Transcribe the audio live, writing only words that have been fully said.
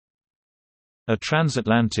A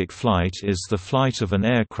transatlantic flight is the flight of an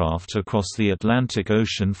aircraft across the Atlantic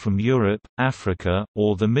Ocean from Europe, Africa,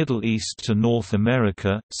 or the Middle East to North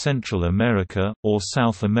America, Central America, or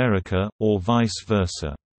South America, or vice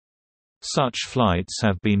versa. Such flights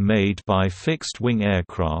have been made by fixed-wing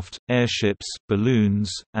aircraft, airships, balloons,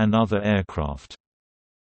 and other aircraft.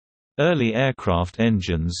 Early aircraft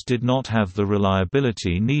engines did not have the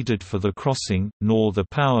reliability needed for the crossing, nor the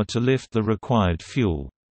power to lift the required fuel.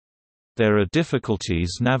 There are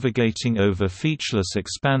difficulties navigating over featureless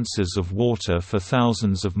expanses of water for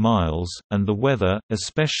thousands of miles, and the weather,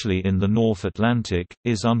 especially in the North Atlantic,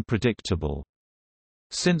 is unpredictable.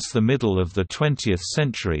 Since the middle of the 20th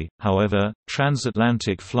century, however,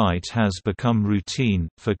 transatlantic flight has become routine,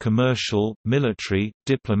 for commercial, military,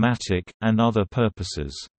 diplomatic, and other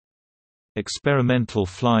purposes. Experimental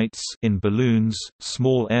flights in balloons,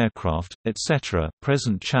 small aircraft, etc.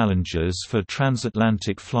 present challenges for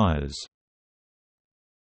transatlantic flyers.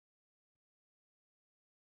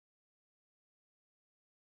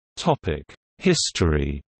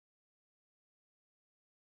 History.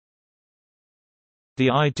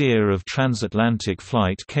 The idea of transatlantic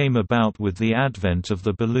flight came about with the advent of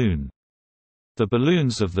the balloon. The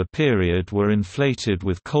balloons of the period were inflated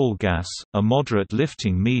with coal gas, a moderate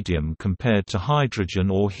lifting medium compared to hydrogen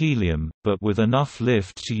or helium, but with enough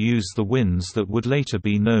lift to use the winds that would later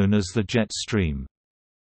be known as the jet stream.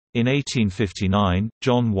 In 1859,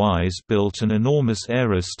 John Wise built an enormous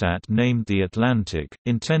aerostat named the Atlantic,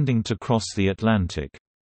 intending to cross the Atlantic.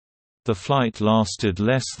 The flight lasted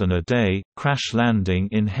less than a day, crash-landing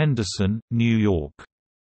in Henderson, New York.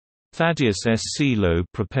 Thaddeus S. Seelow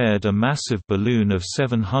prepared a massive balloon of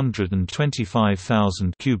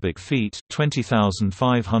 725,000 cubic feet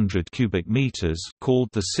 (20,500 cubic meters) called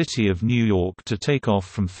the City of New York to take off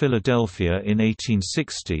from Philadelphia in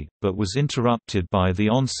 1860, but was interrupted by the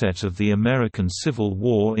onset of the American Civil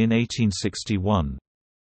War in 1861.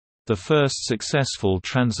 The first successful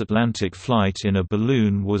transatlantic flight in a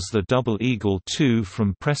balloon was the Double Eagle II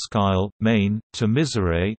from Presque Isle, Maine, to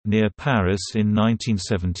Mizore, near Paris in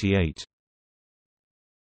 1978.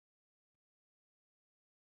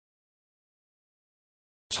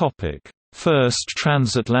 First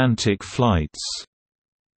transatlantic flights.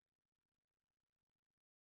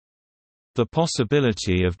 The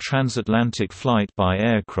possibility of transatlantic flight by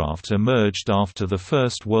aircraft emerged after the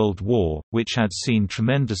First World War, which had seen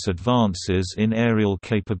tremendous advances in aerial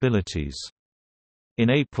capabilities. In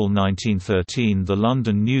April 1913, the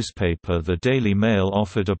London newspaper The Daily Mail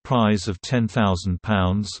offered a prize of £10,000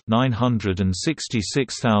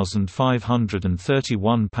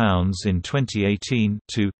 £966,531 in 2018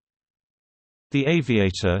 to the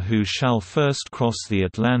aviator who shall first cross the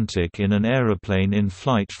Atlantic in an aeroplane in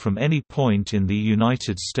flight from any point in the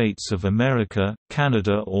United States of America,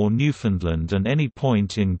 Canada or Newfoundland and any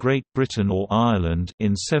point in Great Britain or Ireland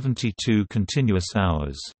in 72 continuous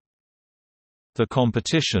hours. The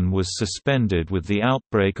competition was suspended with the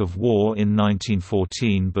outbreak of war in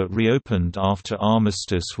 1914 but reopened after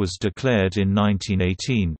armistice was declared in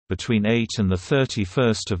 1918. Between 8 and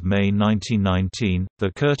 31 May 1919,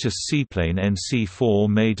 the Curtiss seaplane NC-4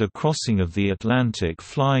 made a crossing of the Atlantic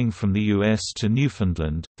flying from the US to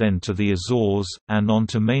Newfoundland, then to the Azores, and on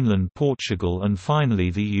to mainland Portugal and finally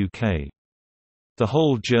the UK. The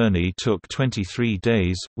whole journey took 23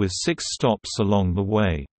 days, with 6 stops along the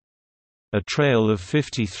way. A trail of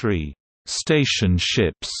 53 station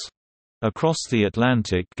ships across the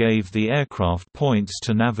Atlantic gave the aircraft points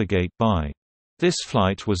to navigate by. This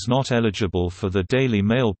flight was not eligible for the Daily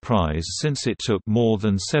Mail Prize since it took more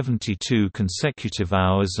than 72 consecutive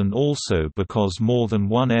hours and also because more than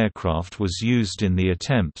one aircraft was used in the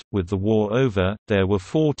attempt. With the war over, there were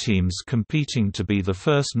 4 teams competing to be the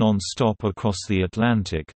first non-stop across the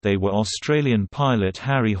Atlantic. They were Australian pilot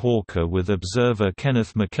Harry Hawker with observer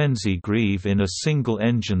Kenneth Mackenzie-Grieve in a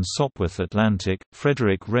single-engine Sopwith Atlantic,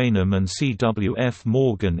 Frederick Raynham and C.W.F.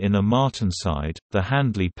 Morgan in a Martinsyde, the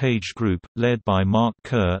Handley-Page Group, led by Mark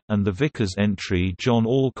Kerr, and the Vickers entry John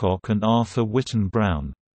Alcock and Arthur Whitten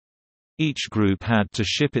Brown. Each group had to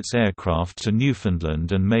ship its aircraft to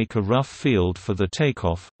Newfoundland and make a rough field for the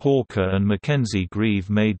takeoff. Hawker and Mackenzie-Grieve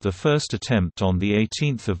made the first attempt on the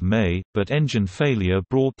 18th of May, but engine failure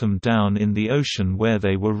brought them down in the ocean where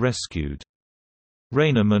they were rescued.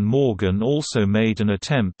 Raynham and Morgan also made an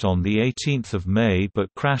attempt on the 18th of May but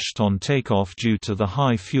crashed on takeoff due to the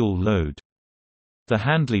high fuel load. The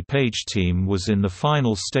Handley-Page team was in the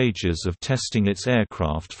final stages of testing its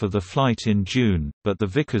aircraft for the flight in June, but the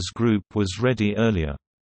Vickers Group was ready earlier.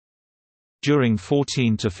 During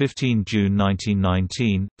 14 to 15 June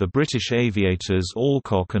 1919, the British aviators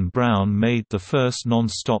Alcock and Brown made the first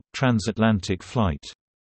non-stop transatlantic flight.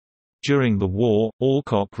 During the war,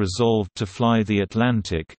 Alcock resolved to fly the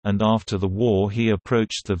Atlantic, and after the war he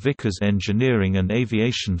approached the Vickers engineering and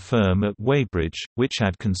aviation firm at Weybridge, which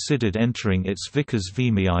had considered entering its Vickers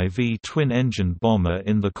Vimy IV twin-engine bomber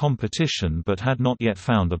in the competition but had not yet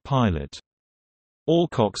found a pilot.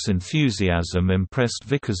 Alcock's enthusiasm impressed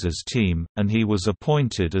Vickers's team, and he was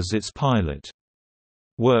appointed as its pilot.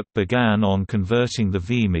 Work began on converting the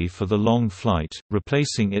Vimy for the long flight,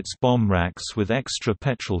 replacing its bomb racks with extra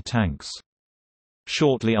petrol tanks.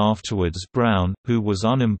 Shortly afterwards Brown, who was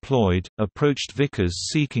unemployed, approached Vickers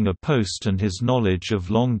seeking a post, and his knowledge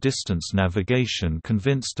of long-distance navigation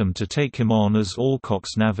convinced them to take him on as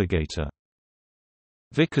Alcock's navigator.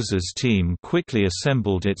 Vickers's team quickly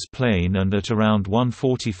assembled its plane, and at around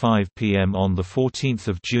 1:45 p.m. on 14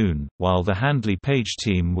 June, while the Handley Page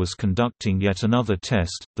team was conducting yet another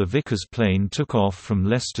test, the Vickers plane took off from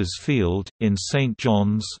Leicester's Field, in St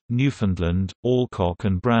John's, Newfoundland. Alcock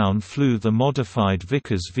and Brown flew the modified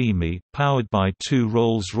Vickers Vimy, powered by two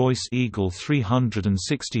Rolls-Royce Eagle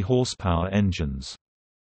 360 horsepower engines.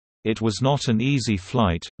 It was not an easy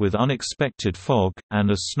flight, with unexpected fog,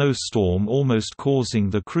 and a snowstorm almost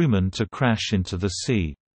causing the crewmen to crash into the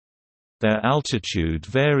sea. Their altitude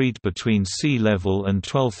varied between sea level and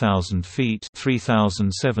 12,000 feet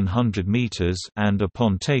 (3,700 meters), and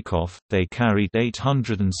upon takeoff, they carried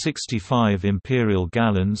 865 imperial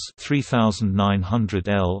gallons (3,900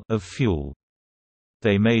 L) of fuel.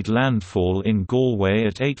 They made landfall in Galway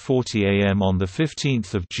at 8:40 a.m. on 15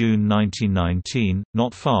 June 1919,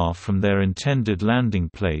 not far from their intended landing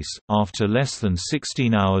place. After less than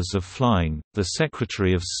 16 hours of flying, the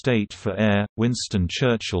Secretary of State for Air, Winston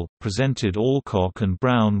Churchill, presented Alcock and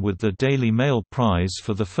Brown with the Daily Mail Prize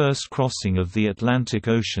for the first crossing of the Atlantic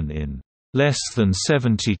Ocean in less than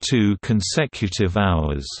 72 consecutive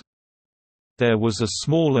hours. There was a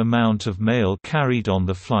small amount of mail carried on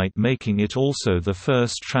the flight, making it also the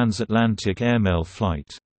first transatlantic airmail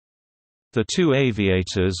flight. The two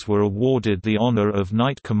aviators were awarded the honor of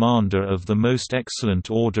Knight Commander of the Most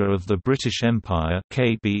Excellent Order of the British Empire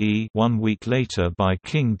 (KBE) 1 week later by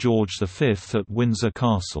King George V at Windsor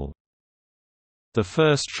Castle. The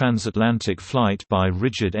first transatlantic flight by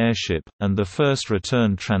rigid airship, and the first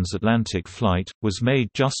return transatlantic flight, was made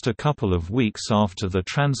just a couple of weeks after the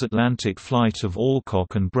transatlantic flight of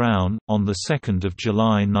Alcock and Brown, on 2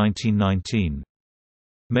 July 1919.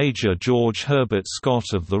 Major George Herbert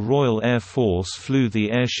Scott of the Royal Air Force flew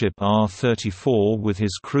the airship R-34 with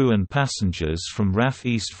his crew and passengers from RAF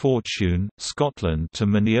East Fortune, Scotland to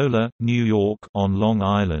Mineola, New York on Long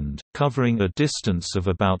Island, covering a distance of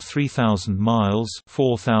about 3,000 miles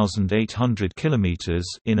 (4,800 kilometers)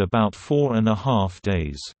 in about 4.5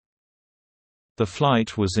 days. The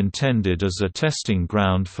flight was intended as a testing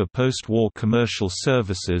ground for post-war commercial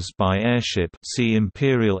services by airship, see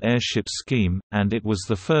Imperial Airship Scheme, and it was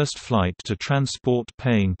the first flight to transport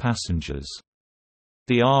paying passengers.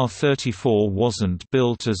 The R-34 wasn't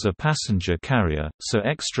built as a passenger carrier, so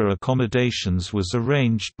extra accommodations was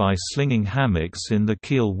arranged by slinging hammocks in the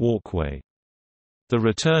keel walkway. The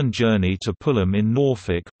return journey to Pulham in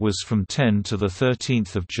Norfolk was from 10 to 13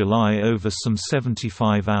 July over some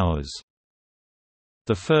 75 hours.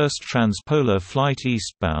 The first transpolar flight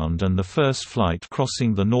eastbound and the first flight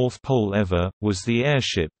crossing the North Pole ever, was the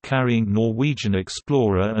airship carrying Norwegian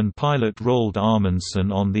explorer and pilot Roald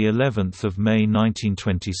Amundsen on the 11th of May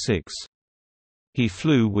 1926. He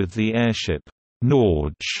flew with the airship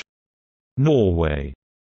Norge, Norway,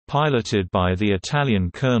 piloted by the Italian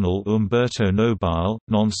Colonel Umberto Nobile,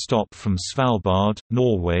 non-stop from Svalbard,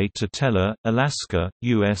 Norway to Teller, Alaska,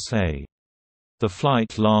 USA. The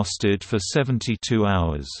flight lasted for 72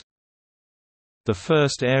 hours. The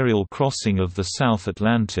first aerial crossing of the South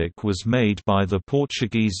Atlantic was made by the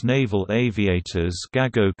Portuguese naval aviators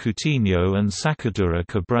Gago Coutinho and Sacadura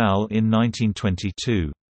Cabral in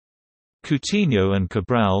 1922. Coutinho and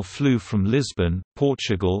Cabral flew from Lisbon,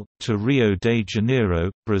 Portugal, to Rio de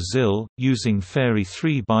Janeiro, Brazil, using Fairey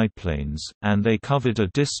 3 biplanes, and they covered a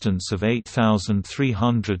distance of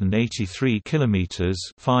 8,383 kilometers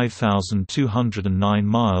 (5,209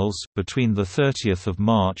 miles) between the 30th of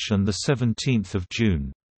March and the 17th of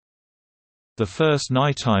June. The first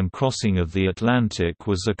nighttime crossing of the Atlantic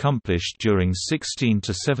was accomplished during 16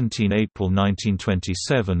 to 17 April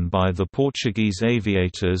 1927 by the Portuguese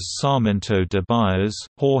aviators Sarmento de Baez,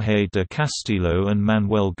 Jorge de Castillo and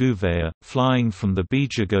Manuel Gouveia, flying from the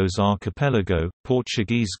Bijagos Archipelago,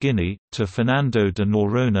 Portuguese Guinea, to Fernando de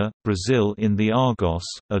Noronha, Brazil in the Argos,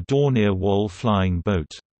 a Dornier Wall flying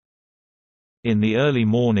boat. In the early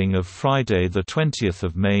morning of Friday 20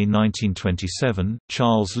 May 1927,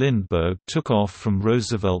 Charles Lindbergh took off from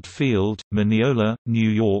Roosevelt Field, Mineola,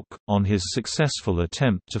 New York, on his successful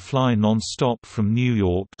attempt to fly non-stop from New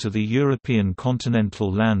York to the European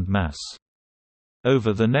continental land mass.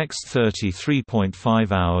 Over the next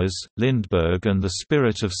 33.5 hours, Lindbergh and the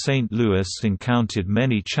Spirit of St. Louis encountered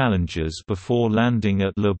many challenges before landing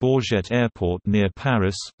at Le Bourget Airport near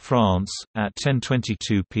Paris, France, at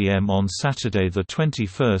 10:22 p.m. on Saturday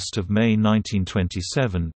 21 May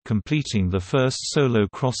 1927, completing the first solo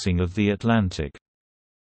crossing of the Atlantic.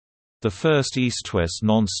 The first east-west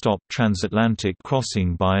non-stop transatlantic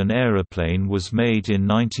crossing by an aeroplane was made in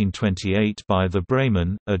 1928 by the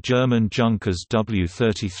Bremen, a German Junkers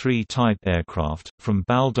W-33 type aircraft, from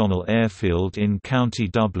Baldonnel Airfield in County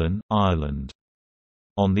Dublin, Ireland.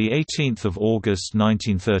 On 18 August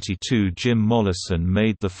 1932, Jim Mollison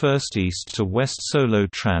made the first east-to-west solo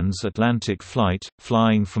transatlantic flight,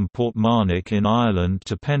 flying from Portmarnock in Ireland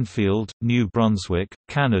to Penfield, New Brunswick,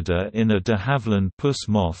 Canada in a de Havilland Puss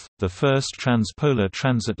Moth. The first transpolar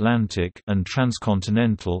transatlantic and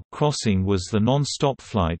transcontinental crossing was the non-stop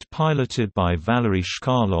flight piloted by Valery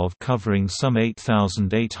Chkalov, covering some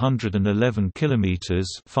 8,811 kilometers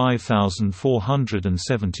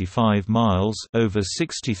 (5,475 miles) over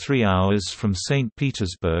 63 hours from St.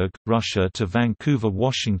 Petersburg, Russia to Vancouver,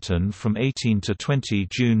 Washington from 18 to 20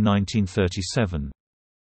 June 1937.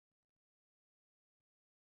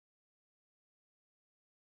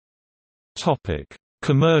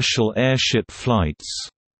 Commercial airship flights.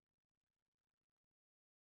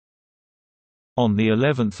 On the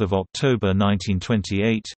 11th of October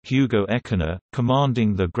 1928, Hugo Eckener,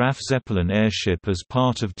 commanding the Graf Zeppelin airship as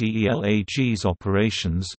part of DELAG's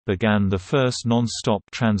operations, began the first non-stop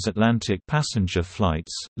transatlantic passenger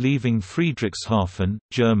flights, leaving Friedrichshafen,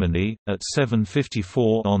 Germany, at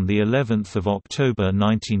 7:54 on the 11th of October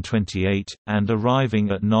 1928, and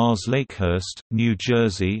arriving at NAS Lakehurst, New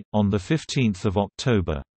Jersey, on the 15th of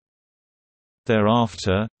October.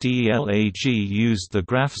 Thereafter, DELAG used the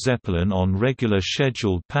Graf Zeppelin on regular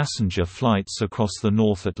scheduled passenger flights across the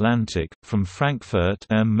North Atlantic, from Frankfurt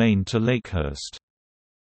am Main to Lakehurst.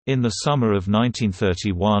 In the summer of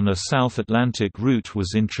 1931 a South Atlantic route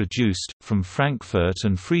was introduced, from Frankfurt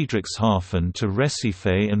and Friedrichshafen to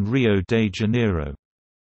Recife and Rio de Janeiro.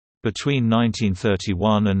 Between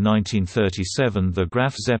 1931 and 1937 the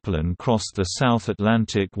Graf Zeppelin crossed the South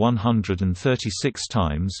Atlantic 136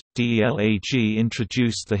 times. DELAG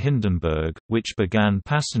introduced the Hindenburg, which began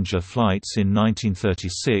passenger flights in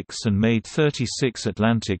 1936 and made 36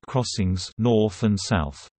 Atlantic crossings north and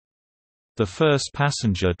south. The first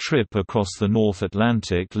passenger trip across the North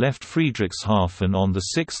Atlantic left Friedrichshafen on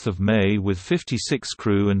 6 May with 56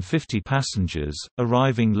 crew and 50 passengers,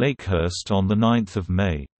 arriving Lakehurst on 9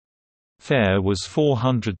 May. Fare was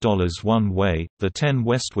 $400 one way. The 10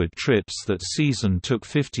 westward trips that season took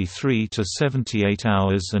 53 to 78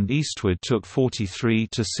 hours and eastward took 43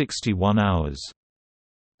 to 61 hours.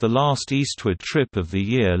 The last eastward trip of the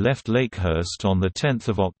year left Lakehurst on 10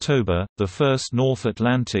 October. The first North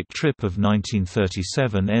Atlantic trip of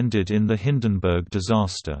 1937 ended in the Hindenburg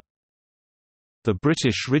disaster. The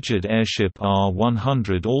British rigid airship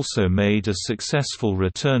R-100 also made a successful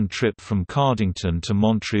return trip from Cardington to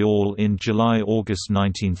Montreal in July–August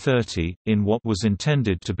 1930, in what was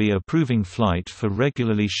intended to be a proving flight for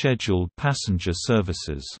regularly scheduled passenger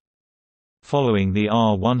services. Following the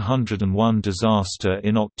R-101 disaster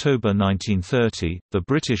in October 1930, the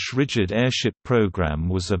British rigid airship programme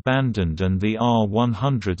was abandoned and the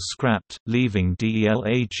R-100 scrapped, leaving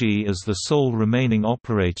DELAG as the sole remaining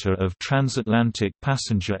operator of transatlantic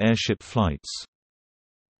passenger airship flights.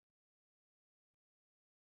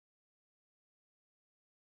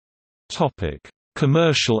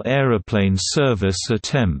 Commercial aeroplane service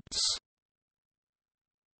attempts.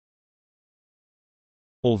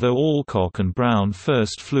 Although Alcock and Brown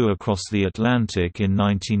first flew across the Atlantic in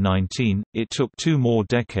 1919, it took 2 more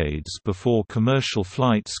decades before commercial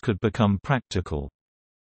flights could become practical.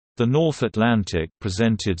 The North Atlantic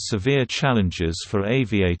presented severe challenges for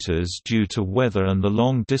aviators due to weather and the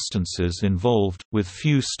long distances involved, with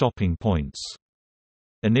few stopping points.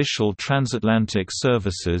 Initial transatlantic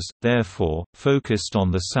services, therefore, focused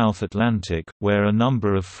on the South Atlantic, where a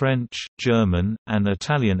number of French, German, and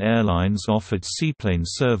Italian airlines offered seaplane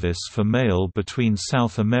service for mail between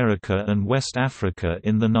South America and West Africa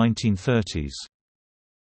in the 1930s.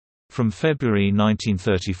 From February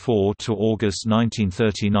 1934 to August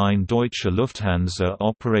 1939 Deutsche Lufthansa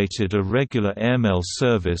operated a regular airmail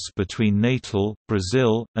service between Natal,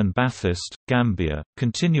 Brazil, and Bathurst, Gambia,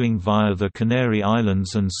 continuing via the Canary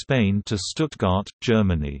Islands and Spain to Stuttgart,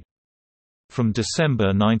 Germany. From December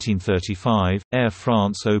 1935, Air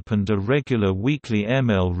France opened a regular weekly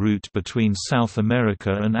airmail route between South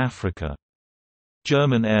America and Africa.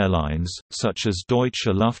 German airlines, such as Deutsche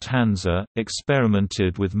Lufthansa,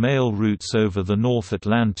 experimented with mail routes over the North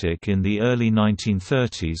Atlantic in the early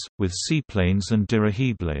 1930s, with seaplanes and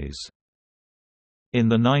dirigibles. In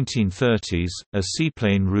the 1930s, a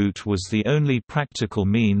seaplane route was the only practical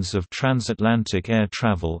means of transatlantic air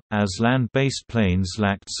travel, as land-based planes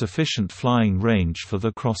lacked sufficient flying range for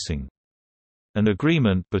the crossing. An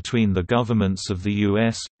agreement between the governments of the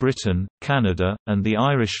US, Britain, Canada, and the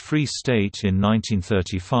Irish Free State in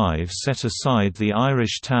 1935 set aside the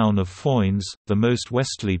Irish town of Foynes, the most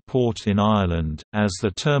westerly port in Ireland, as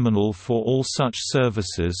the terminal for all such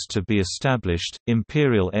services to be established.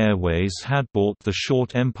 Imperial Airways had bought the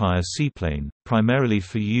Short Empire seaplane, primarily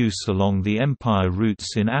for use along the Empire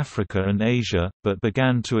routes in Africa and Asia, but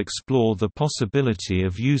began to explore the possibility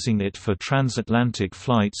of using it for transatlantic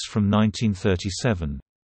flights from 1937.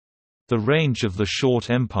 The range of the Short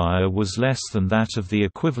Empire was less than that of the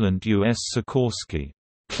equivalent U.S. Sikorsky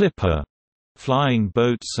Clipper flying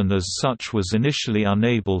boats, and as such was initially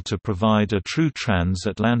unable to provide a true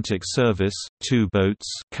transatlantic service. Two boats,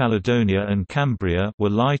 Caledonia and Cambria,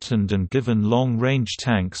 were lightened and given long-range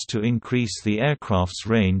tanks to increase the aircraft's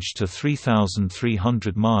range to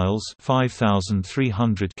 3,300 miles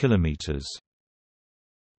 (5,300 kilometers).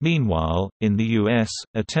 Meanwhile, in the U.S.,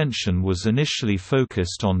 attention was initially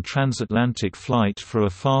focused on transatlantic flight for a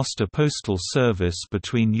faster postal service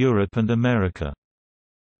between Europe and America.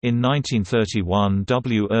 In 1931,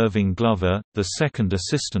 W. Irving Glover, the second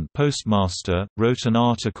assistant postmaster, wrote an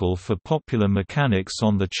article for Popular Mechanics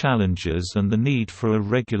on the challenges and the need for a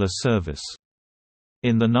regular service.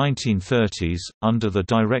 In the 1930s, under the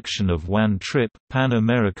direction of Juan Trippe, Pan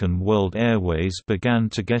American World Airways began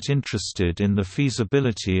to get interested in the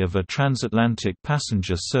feasibility of a transatlantic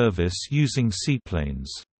passenger service using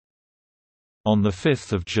seaplanes. On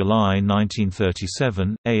 5 July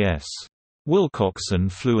 1937, A.S.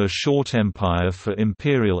 Wilcoxon flew a Short Empire for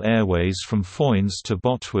Imperial Airways from Foynes to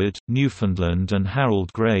Botwood, Newfoundland, and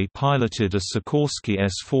Harold Gray piloted a Sikorsky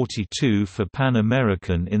S-42 for Pan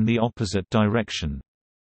American in the opposite direction.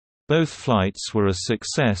 Both flights were a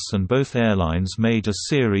success, and both airlines made a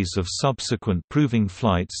series of subsequent proving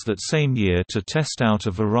flights that same year to test out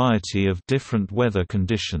a variety of different weather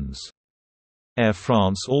conditions. Air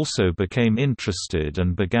France also became interested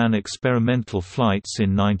and began experimental flights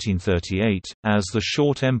in 1938, as the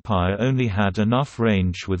Short Empire only had enough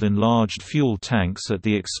range with enlarged fuel tanks at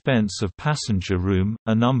the expense of passenger room.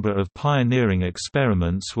 A number of pioneering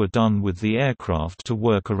experiments were done with the aircraft to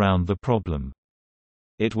work around the problem.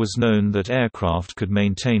 It was known that aircraft could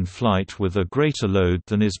maintain flight with a greater load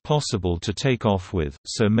than is possible to take off with,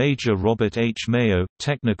 so Major Robert H. Mayo,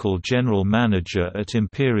 technical general manager at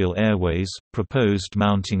Imperial Airways, proposed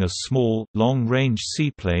mounting a small, long-range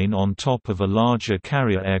seaplane on top of a larger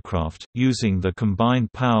carrier aircraft, using the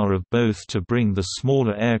combined power of both to bring the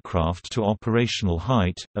smaller aircraft to operational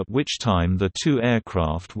height, at which time the two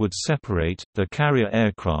aircraft would separate, the carrier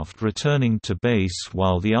aircraft returning to base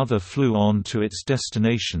while the other flew on to its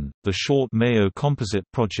destination. The Short Mayo Composite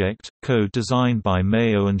Project, co-designed by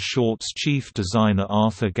Mayo and Short's chief designer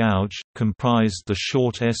Arthur Gouge, comprised the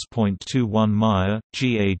Short S.21 Meyer,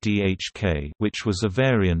 GADHK, which was a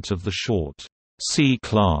variant of the Short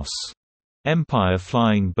C-class Empire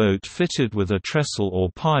flying boat fitted with a trestle or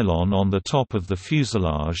pylon on the top of the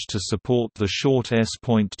fuselage to support the Short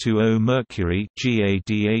S.20 Mercury,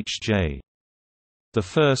 GADHJ. The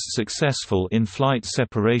first successful in-flight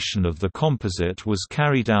separation of the composite was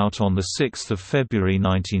carried out on 6 February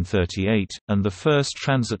 1938, and the first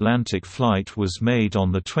transatlantic flight was made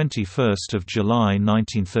on 21 July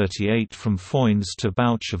 1938 from Foynes to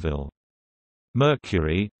Boucherville.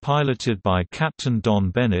 Mercury, piloted by Captain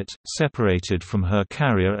Don Bennett, separated from her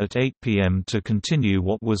carrier at 8 p.m. to continue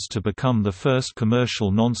what was to become the first commercial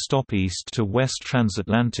non-stop east-to-west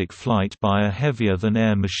transatlantic flight by a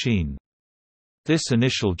heavier-than-air machine. This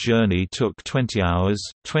initial journey took 20 hours,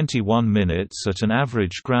 21 minutes at an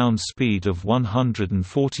average ground speed of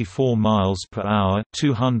 144 miles per hour,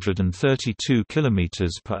 232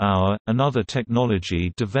 kilometers per hour. Another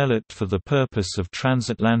technology developed for the purpose of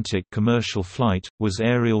transatlantic commercial flight was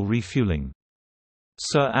aerial refueling.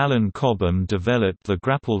 Sir Alan Cobham developed the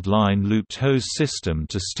grappled line looped hose system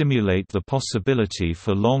to stimulate the possibility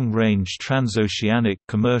for long-range transoceanic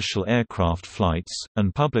commercial aircraft flights,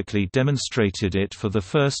 and publicly demonstrated it for the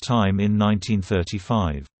first time in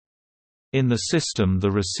 1935. In the system, the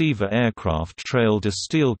receiver aircraft trailed a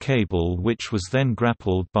steel cable which was then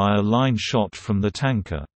grappled by a line shot from the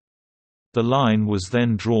tanker. The line was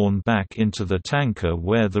then drawn back into the tanker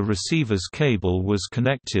where the receiver's cable was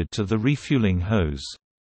connected to the refueling hose.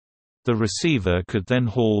 The receiver could then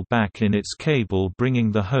haul back in its cable,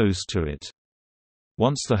 bringing the hose to it.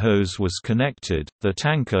 Once the hose was connected, the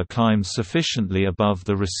tanker climbed sufficiently above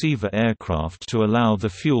the receiver aircraft to allow the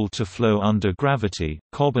fuel to flow under gravity.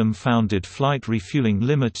 Cobham founded Flight Refueling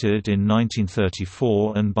Limited in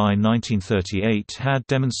 1934 and by 1938 had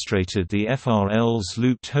demonstrated the FRL's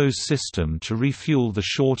looped hose system to refuel the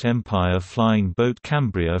short Empire flying boat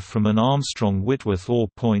Cambria from an Armstrong Whitworth or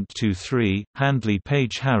 .23. Handley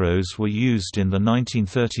Page Harrows were used in the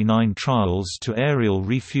 1939 trials to aerial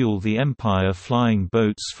refuel the Empire flying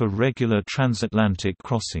boats for regular transatlantic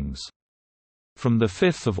crossings. From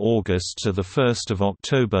 5 August to 1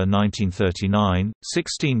 October 1939,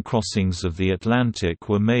 16 crossings of the Atlantic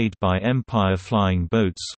were made by Empire flying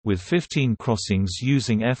boats, with 15 crossings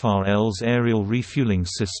using FRL's aerial refueling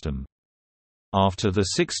system. After the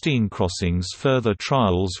 16 crossings, further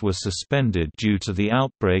trials were suspended due to the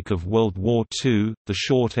outbreak of World War II. The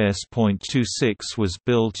short S.26 was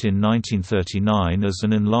built in 1939 as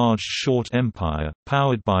an enlarged short Empire,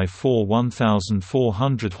 powered by four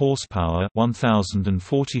 1,400 horsepower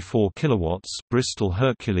 (1,044 kilowatts) Bristol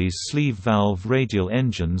Hercules sleeve valve radial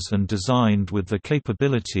engines and designed with the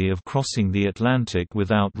capability of crossing the Atlantic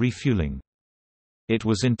without refueling. It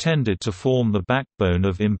was intended to form the backbone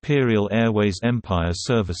of Imperial Airways Empire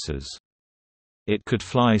services. It could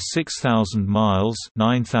fly 6,000 miles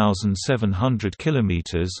 (9,700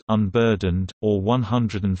 kilometers) unburdened, or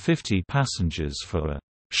 150 passengers for a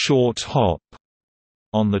short hop.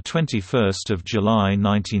 On 21 July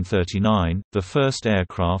 1939, the first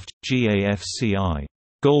aircraft, GAFCI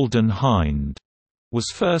Golden Hind, was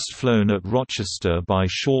first flown at Rochester by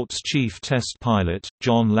Short's chief test pilot,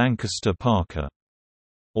 John Lancaster Parker.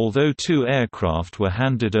 Although 2 aircraft were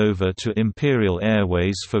handed over to Imperial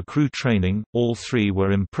Airways for crew training, all 3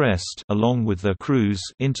 were impressed along with their crews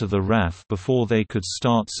into the RAF before they could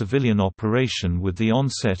start civilian operation with the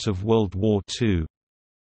onset of World War II.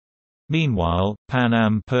 Meanwhile, Pan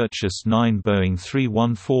Am purchased 9 Boeing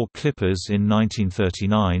 314 Clippers in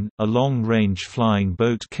 1939, a long-range flying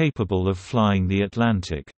boat capable of flying the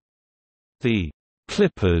Atlantic. The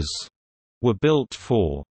Clippers were built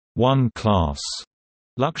for one-class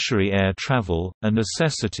luxury air travel, a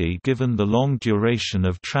necessity given the long duration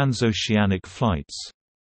of transoceanic flights.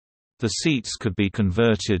 The seats could be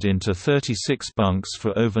converted into 36 bunks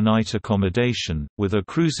for overnight accommodation, with a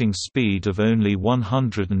cruising speed of only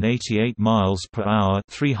 188 miles per hour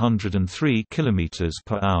 (303 kilometers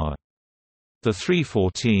per hour). The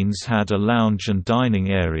 314s had a lounge and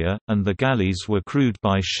dining area, and the galleys were crewed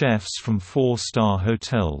by chefs from 4-star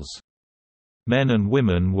hotels. Men and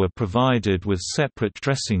women were provided with separate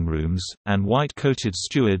dressing rooms, and white-coated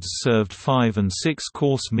stewards served 5- and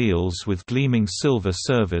 6-course meals with gleaming silver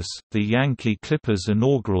service. The Yankee Clipper's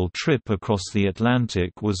inaugural trip across the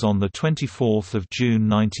Atlantic was on 24 June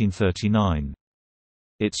 1939.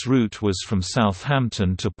 Its route was from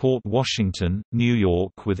Southampton to Port Washington, New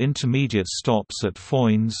York, with intermediate stops at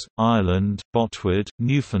Foynes, Ireland, Botwood,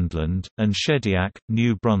 Newfoundland, and Shediac,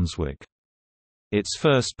 New Brunswick. Its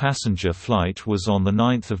first passenger flight was on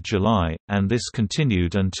 9 July, and this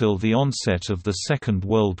continued until the onset of the Second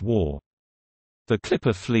World War. The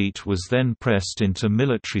Clipper fleet was then pressed into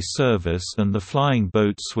military service, and the flying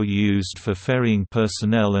boats were used for ferrying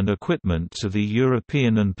personnel and equipment to the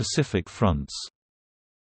European and Pacific fronts.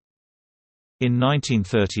 In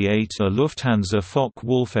 1938, a Lufthansa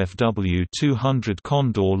Focke-Wulf FW-200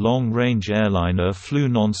 Condor long-range airliner flew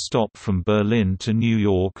non-stop from Berlin to New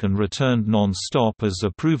York and returned non-stop as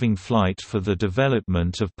a proving flight for the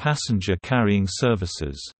development of passenger-carrying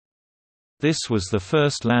services. This was the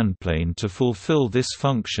first landplane to fulfill this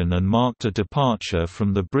function and marked a departure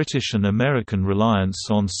from the British and American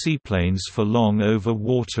reliance on seaplanes for long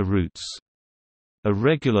over-water routes. A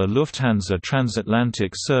regular Lufthansa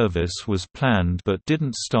transatlantic service was planned but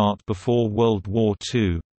didn't start before World War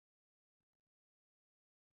II.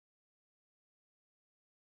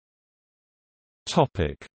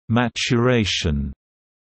 Maturation.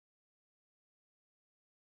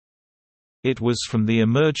 It was from the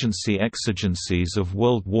emergency exigencies of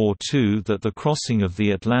World War II that the crossing of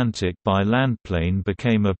the Atlantic by landplane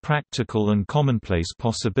became a practical and commonplace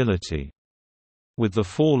possibility. With the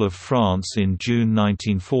fall of France in June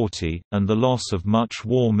 1940, and the loss of much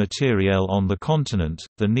war materiel on the continent,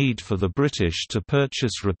 the need for the British to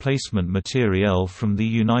purchase replacement materiel from the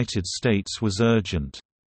United States was urgent.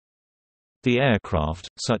 The aircraft,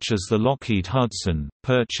 such as the Lockheed Hudson,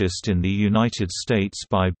 purchased in the United States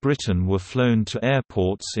by Britain, were flown to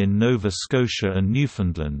airports in Nova Scotia and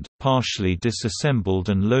Newfoundland, partially disassembled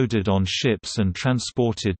and loaded on ships and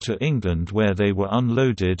transported to England, where they were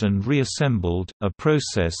unloaded and reassembled, a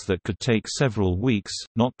process that could take several weeks,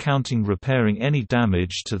 not counting repairing any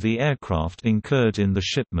damage to the aircraft incurred in the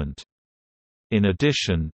shipment. In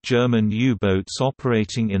addition, German U-boats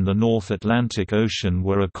operating in the North Atlantic Ocean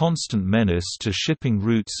were a constant menace to shipping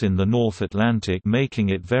routes in the North Atlantic,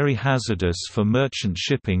 making it very hazardous for merchant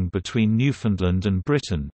shipping between Newfoundland and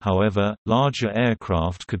Britain. However, larger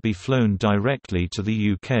aircraft could be flown directly to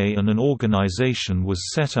the UK, and an organisation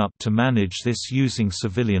was set up to manage this using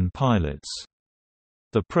civilian pilots.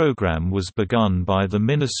 The programme was begun by the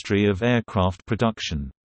Ministry of Aircraft Production.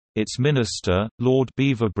 Its minister, Lord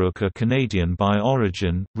Beaverbrook, a Canadian by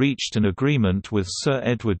origin, reached an agreement with Sir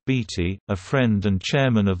Edward Beatty, a friend and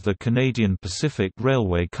chairman of the Canadian Pacific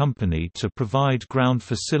Railway Company, to provide ground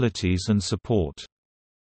facilities and support.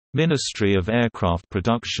 Ministry of Aircraft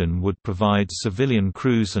Production would provide civilian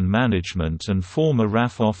crews and management, and former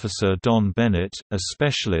RAF officer Don Bennett, a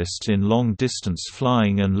specialist in long-distance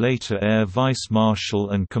flying and later Air Vice Marshal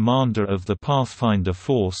and commander of the Pathfinder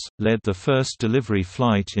Force, led the first delivery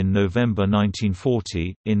flight in November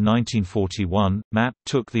 1940. In 1941, MAP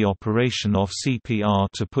took the operation off CPR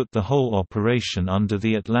to put the whole operation under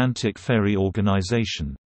the Atlantic Ferry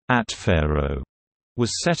Organization. ATFERO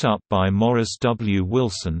was set up by Morris W.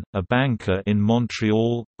 Wilson, a banker in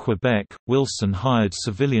Montreal, Quebec. Wilson hired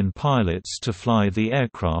civilian pilots to fly the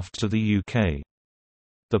aircraft to the UK.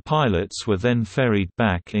 The pilots were then ferried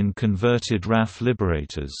back in converted RAF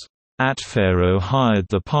Liberators. ATFERO hired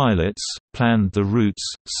the pilots, planned the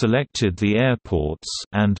routes, selected the airports,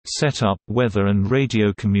 and set up weather and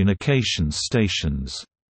radio communications stations.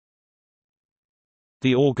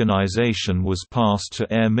 The organization was passed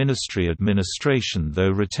to Air Ministry administration, though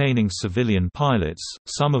retaining civilian pilots,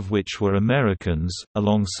 some of which were Americans,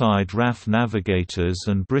 alongside RAF navigators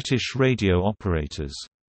and British radio operators.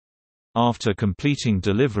 After completing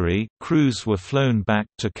delivery, crews were flown back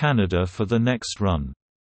to Canada for the next run.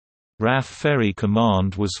 RAF Ferry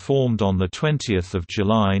Command was formed on 20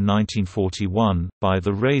 July 1941, by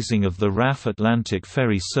the raising of the RAF Atlantic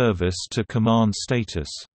Ferry Service to command status.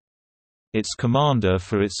 Its commander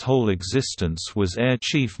for its whole existence was Air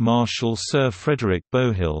Chief Marshal Sir Frederick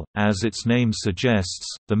Bowhill. As its name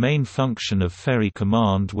suggests, the main function of Ferry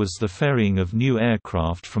Command was the ferrying of new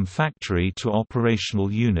aircraft from factory to operational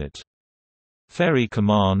unit. Ferry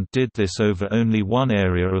Command did this over only one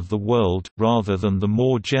area of the world, rather than the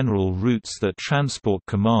more general routes that Transport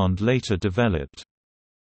Command later developed.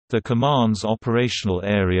 The command's operational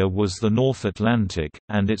area was the North Atlantic,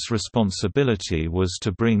 and its responsibility was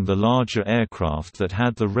to bring the larger aircraft that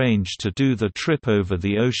had the range to do the trip over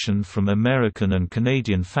the ocean from American and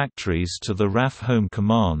Canadian factories to the RAF home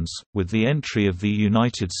commands. With the entry of the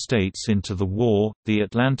United States into the war, the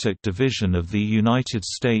Atlantic Division of the United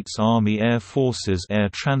States Army Air Forces Air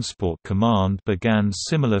Transport Command began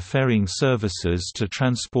similar ferrying services to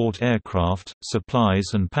transport aircraft, supplies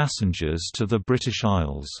and passengers to the British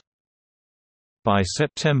Isles. By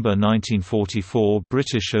September 1944,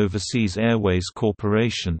 British Overseas Airways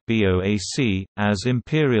Corporation (BOAC), as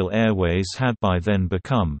Imperial Airways had by then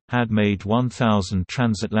become, had made 1,000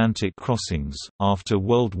 transatlantic crossings. After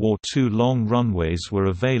World War II, long runways were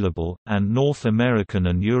available, and North American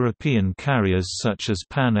and European carriers such as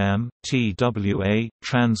Pan Am, TWA,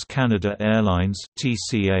 Trans-Canada Airlines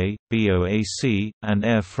 (TCA), BOAC, and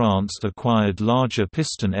Air France acquired larger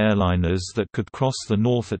piston airliners that could cross the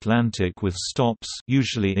North Atlantic with stops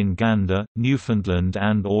usually in Gander, Newfoundland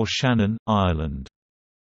and/or Shannon, Ireland.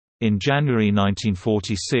 In January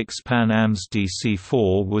 1946, Pan Am's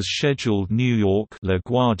DC-4 was scheduled New York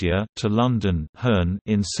LaGuardia to London Herne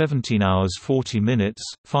in 17 hours 40 minutes,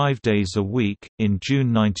 5 days a week. In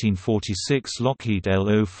June 1946, Lockheed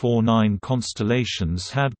L049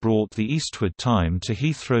 Constellations had brought the eastward time to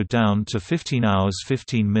Heathrow down to 15 hours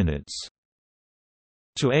 15 minutes.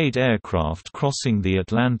 To aid aircraft crossing the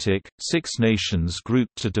Atlantic, 6 nations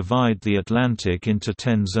grouped to divide the Atlantic into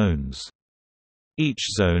 10 zones. Each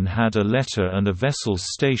zone had a letter and a vessel's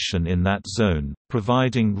station in that zone,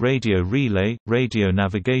 providing radio relay, radio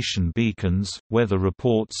navigation beacons, weather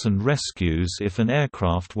reports and rescues if an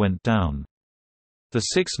aircraft went down. The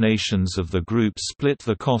six nations of the group split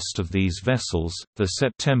the cost of these vessels. The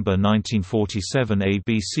September 1947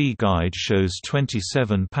 ABC Guide shows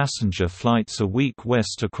 27 passenger flights a week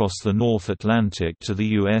west across the North Atlantic to the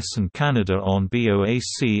US and Canada on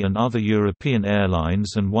BOAC and other European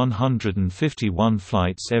airlines, and 151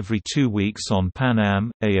 flights every 2 weeks on Pan Am,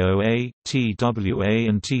 AOA, TWA,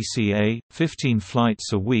 and TCA, 15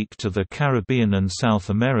 flights a week to the Caribbean and South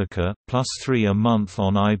America, plus 3 a month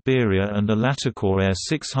on Iberia and a Latticor Air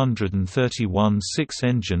 631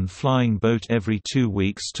 six-engine flying boat every 2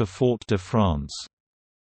 weeks to Fort-de-France.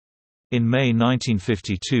 In May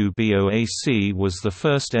 1952, BOAC was the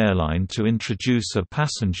first airline to introduce a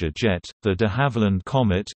passenger jet, the de Havilland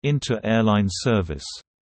Comet, into airline service.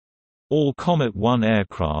 All Comet 1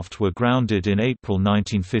 aircraft were grounded in April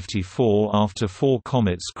 1954 after 4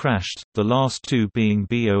 Comets crashed, the last 2 being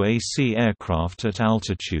BOAC aircraft at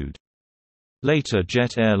altitude. Later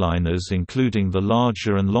jet airliners, including the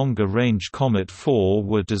larger and longer-range Comet 4,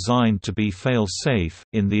 were designed to be fail-safe,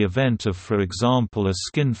 in the event of, for example, a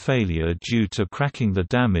skin failure due to cracking. The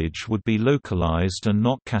damage would be localized and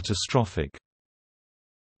not catastrophic.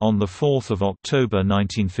 On 4 October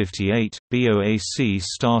 1958, BOAC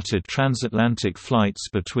started transatlantic flights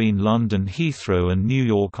between London Heathrow and New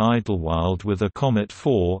York Idlewild with a Comet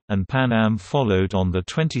 4, and Pan Am followed on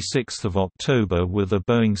 26 October with a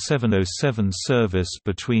Boeing 707 service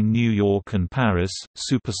between New York and Paris.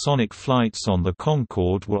 Supersonic flights on the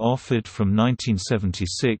Concorde were offered from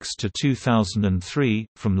 1976 to 2003,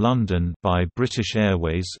 from London by British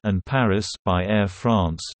Airways and Paris by Air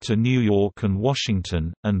France to New York and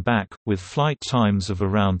Washington, and back, with flight times of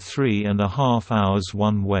around 3.5 hours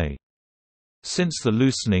one way. Since the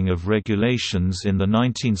loosening of regulations in the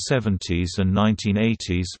 1970s and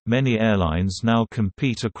 1980s, many airlines now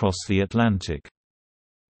compete across the Atlantic.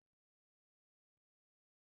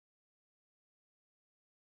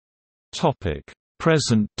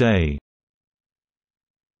 Present day.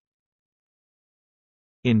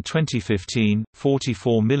 In 2015,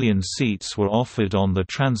 44 million seats were offered on the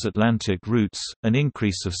transatlantic routes, an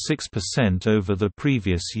increase of 6% over the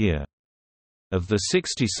previous year. Of the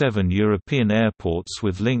 67 European airports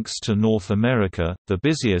with links to North America, the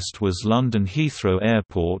busiest was London Heathrow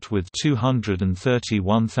Airport with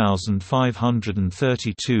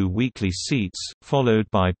 231,532 weekly seats, followed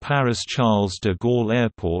by Paris Charles de Gaulle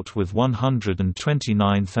Airport with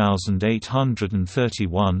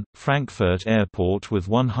 129,831, Frankfurt Airport with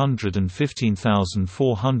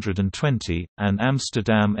 115,420, and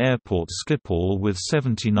Amsterdam Airport Schiphol with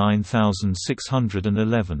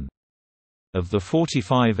 79,611. Of the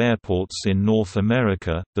 45 airports in North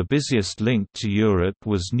America, the busiest link to Europe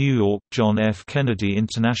was New York John F. Kennedy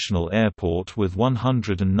International Airport with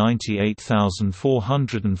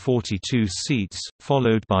 198,442 seats,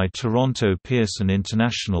 followed by Toronto Pearson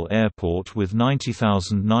International Airport with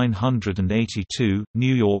 90,982,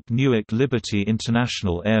 New York Newark Liberty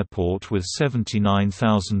International Airport with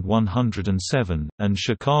 79,107, and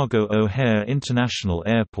Chicago O'Hare International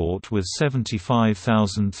Airport with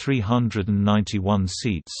 75,391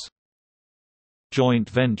 seats. Joint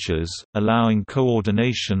ventures, allowing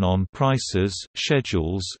coordination on prices,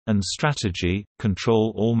 schedules, and strategy,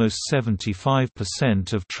 control almost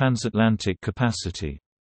 75% of transatlantic capacity.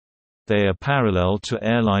 They are parallel to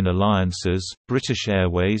airline alliances. British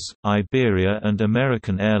Airways, Iberia and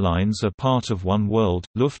American Airlines are part of One World.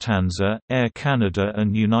 Lufthansa, Air Canada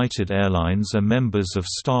and United Airlines are members of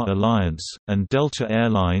Star Alliance, and Delta Air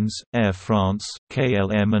Lines, Air France,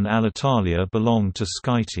 KLM and Alitalia belong to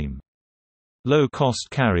SkyTeam. Low-cost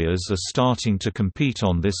carriers are starting to compete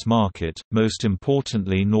on this market, most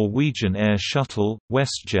importantly Norwegian Air Shuttle,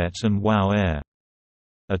 WestJet and WOW Air.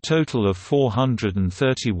 A total of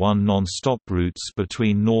 431 non-stop routes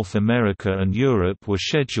between North America and Europe were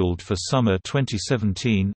scheduled for summer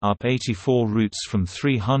 2017, up 84 routes from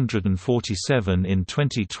 347 in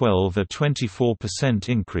 2012, a 24%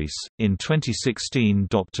 increase. In 2016,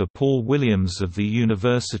 Dr. Paul Williams of the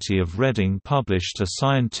University of Reading published a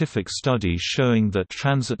scientific study showing that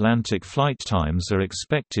transatlantic flight times are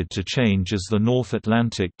expected to change as the North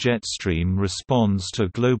Atlantic jet stream responds to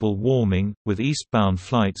global warming, with eastbound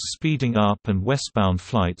flights speeding up and westbound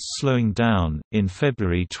flights slowing down. In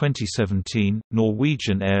February 2017,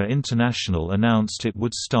 Norwegian Air International announced it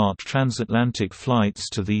would start transatlantic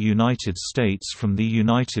flights to the United States from the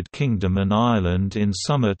United Kingdom and Ireland in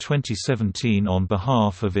summer 2017 on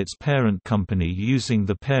behalf of its parent company using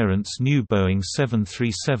the parent's new Boeing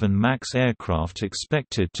 737 MAX aircraft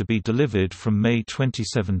expected to be delivered from May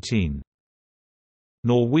 2017.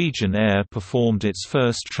 Norwegian Air performed its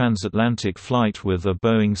first transatlantic flight with a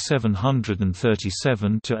Boeing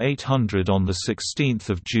 737-800 on 16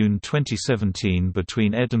 June 2017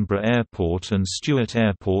 between Edinburgh Airport and Stewart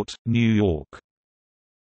Airport, New York.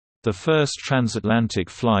 The first transatlantic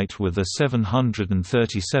flight with a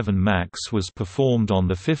 737 MAX was performed on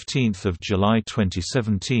 15 July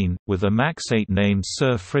 2017, with a MAX 8 named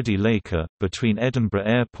Sir Freddie Laker, between Edinburgh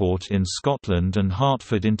Airport in Scotland and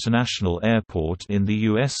Hartford International Airport in the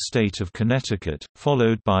U.S. state of Connecticut,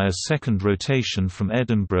 followed by a second rotation from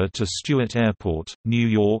Edinburgh to Stewart Airport, New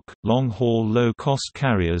York. Long-haul low-cost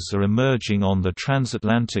carriers are emerging on the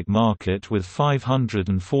transatlantic market with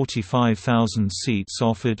 545,000 seats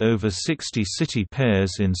offered over 60 city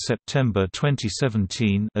pairs in September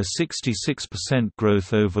 2017, a 66%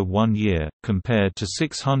 growth over 1 year, compared to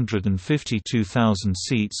 652,000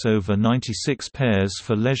 seats over 96 pairs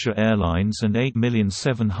for leisure airlines and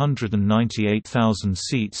 8,798,000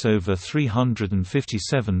 seats over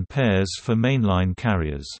 357 pairs for mainline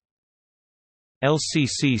carriers.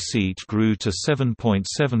 LCC seat grew to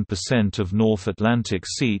 7.7% of North Atlantic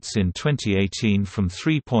seats in 2018 from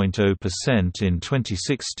 3.0% in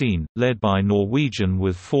 2016, led by Norwegian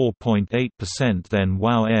with 4.8%, then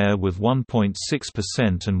WOW Air with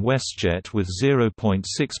 1.6% and WestJet with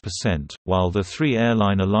 0.6%, while the three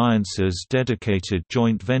airline alliances' dedicated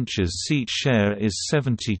joint ventures seat share is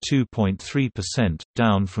 72.3%,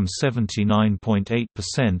 down from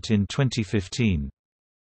 79.8% in 2015.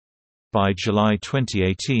 By July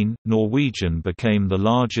 2018, Norwegian became the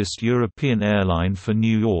largest European airline for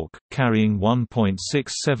New York, carrying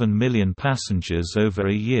 1.67 million passengers over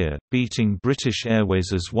a year, beating British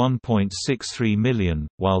Airways's 1.63 million,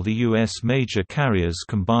 while the U.S. major carriers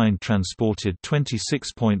combined transported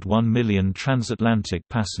 26.1 million transatlantic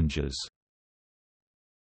passengers.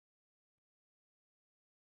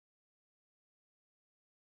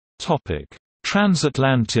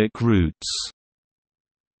 Transatlantic routes.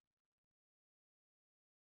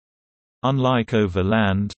 Unlike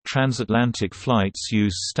overland, transatlantic flights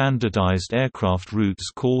use standardized aircraft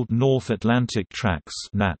routes called North Atlantic tracks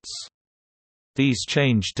 (NATS). These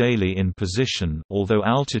change daily in position, although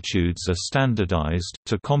altitudes are standardized,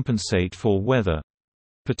 to compensate for weather,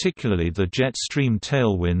 particularly the jet stream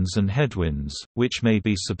tailwinds and headwinds, which may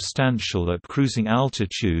be substantial at cruising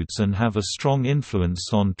altitudes and have a strong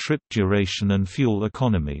influence on trip duration and fuel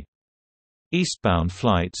economy. Eastbound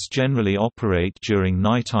flights generally operate during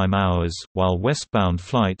nighttime hours, while westbound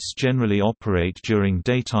flights generally operate during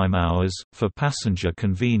daytime hours, for passenger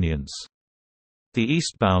convenience. The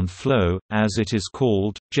eastbound flow, as it is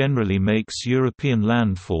called, generally makes European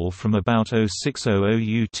landfall from about 0600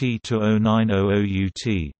 UT to 0900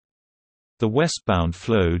 UT. The westbound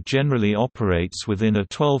flow generally operates within a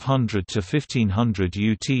 1200 to 1500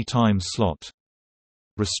 UT time slot.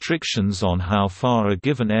 Restrictions on how far a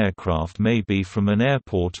given aircraft may be from an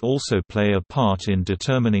airport also play a part in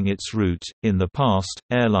determining its route. In the past,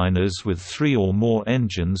 airliners with 3 or more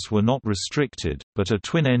engines were not restricted, but a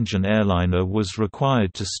twin-engine airliner was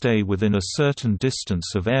required to stay within a certain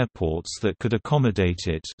distance of airports that could accommodate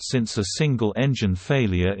it, since a single-engine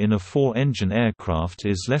failure in a 4-engine aircraft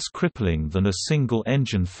is less crippling than a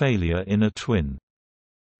single-engine failure in a twin.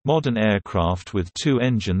 Modern aircraft with 2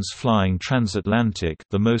 engines flying transatlantic,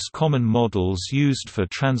 the most common models used for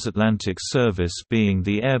transatlantic service being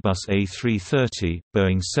the Airbus A330,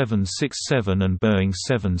 Boeing 767 and Boeing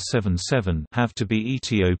 777, have to be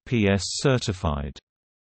ETOPS certified.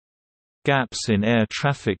 Gaps in air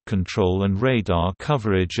traffic control and radar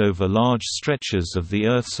coverage over large stretches of the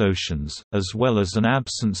Earth's oceans, as well as an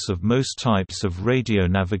absence of most types of radio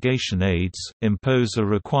navigation aids, impose a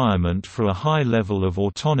requirement for a high level of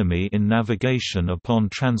autonomy in navigation upon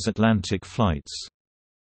transatlantic flights.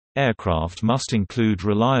 Aircraft must include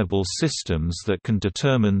reliable systems that can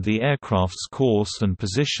determine the aircraft's course and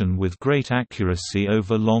position with great accuracy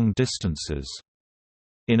over long distances.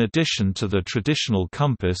 In addition to the traditional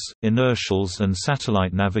compass, inertials and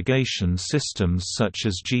satellite navigation systems such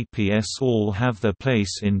as GPS all have their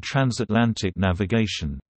place in transatlantic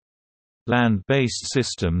navigation. Land-based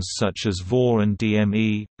systems such as VOR and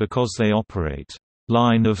DME, because they operate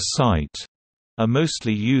line of sight, are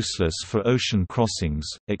mostly useless for ocean crossings,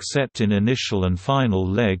 except in initial and final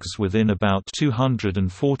legs within about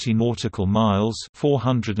 240 nautical miles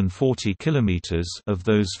 (440 kilometers) of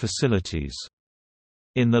those facilities.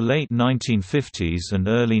 In the late 1950s and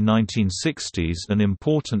early 1960s, an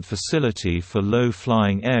important facility for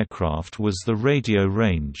low-flying aircraft was the radio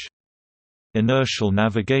range. Inertial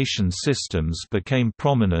navigation systems became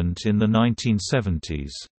prominent in the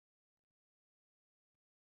 1970s.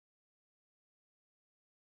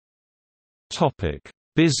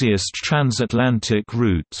 Busiest transatlantic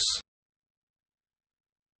routes.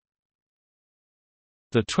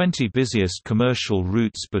 The 20 busiest commercial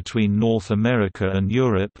routes between North America and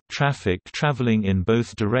Europe, traffic traveling in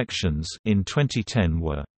both directions, in 2010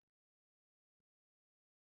 were: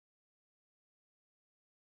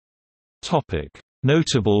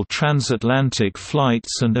 Notable transatlantic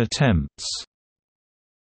flights and attempts.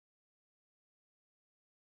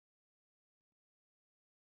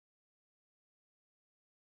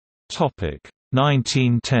 Topic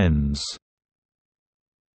 1910s.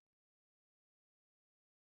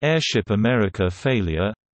 Airship America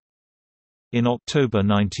failure. In October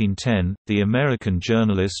 1910, the American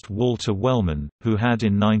journalist Walter Wellman, who had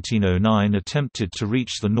in 1909 attempted to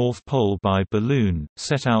reach the North Pole by balloon,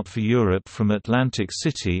 set out for Europe from Atlantic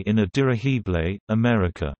City in a dirigible,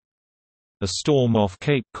 America. A storm off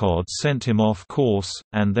Cape Cod sent him off course,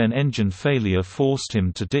 and then engine failure forced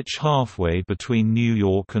him to ditch halfway between New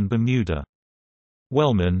York and Bermuda.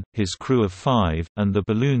 Wellman, his crew of 5, and the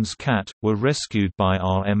balloon's cat, were rescued by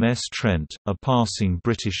RMS Trent, a passing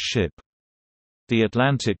British ship. The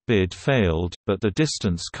Atlantic bid failed, but the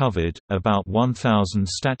distance covered, about 1,000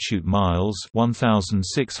 statute miles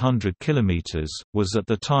 (1,600 kilometers), was at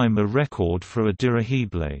the time a record for a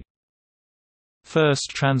dirigible. First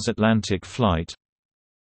transatlantic flight.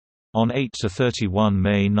 On 8–31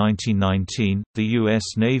 May 1919, the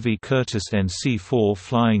U.S. Navy Curtiss NC-4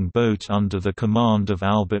 flying boat under the command of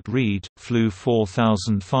Albert Reed, flew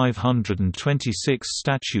 4,526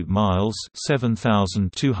 statute miles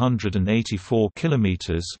 (7,284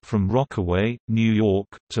 kilometers) from Rockaway, New York,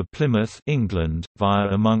 to Plymouth, England, via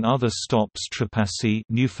among other stops Trepassey,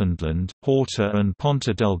 Newfoundland, Horta and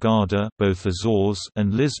Ponta Delgada, both Azores,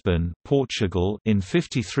 and Lisbon, Portugal, in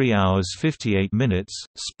 53 hours 58 minutes,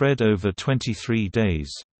 spread over 23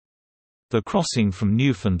 days. The crossing from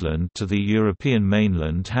Newfoundland to the European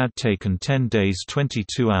mainland had taken 10 days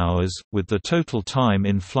 22 hours, with the total time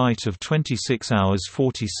in flight of 26 hours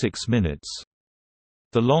 46 minutes.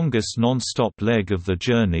 The longest non-stop leg of the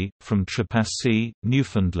journey, from Trepassey,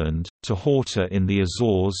 Newfoundland, to Horta in the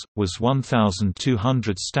Azores, was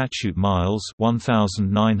 1,200 statute miles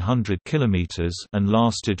 (1,900 kilometers) and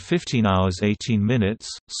lasted 15 hours 18 minutes.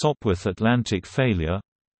 Sopwith Atlantic failure.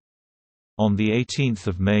 On 18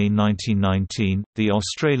 May 1919, the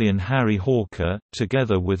Australian Harry Hawker,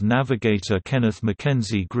 together with navigator Kenneth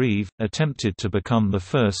Mackenzie Grieve, attempted to become the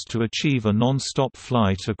first to achieve a non-stop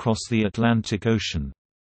flight across the Atlantic Ocean.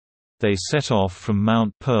 They set off from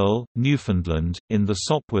Mount Pearl, Newfoundland, in the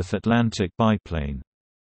Sopwith Atlantic biplane.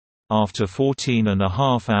 After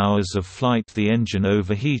 14.5 hours of flight, the engine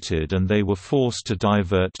overheated and they were forced to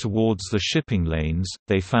divert towards the shipping lanes.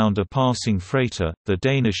 They found a passing freighter, the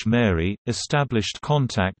Danish Mary, established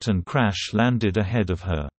contact and crash-landed ahead of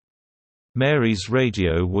her. Mary's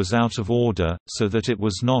radio was out of order, so that it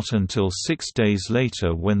was not until 6 days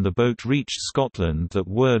later, when the boat reached Scotland, that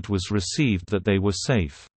word was received that they were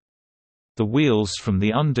safe. The wheels from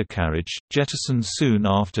the undercarriage, jettisoned soon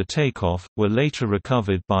after takeoff, were later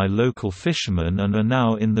recovered by local fishermen and are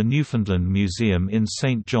now in the Newfoundland Museum in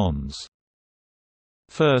St. John's.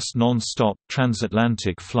 First non-stop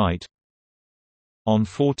transatlantic flight. On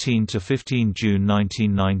 14–15 June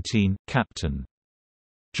 1919, Captain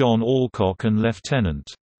John Alcock and Lieutenant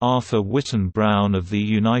Arthur Whitton Brown of the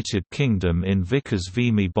United Kingdom in Vickers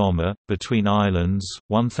Vimy bomber, between islands,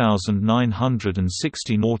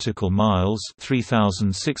 1,960 nautical miles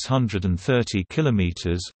 (3,630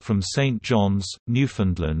 kilometers), from St. John's,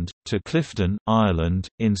 Newfoundland, to Clifden, Ireland,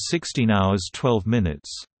 in 16 hours 12 minutes.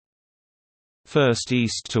 First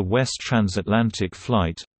east to west transatlantic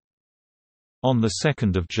flight. On 2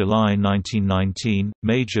 July 1919,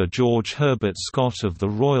 Major George Herbert Scott of the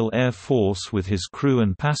Royal Air Force with his crew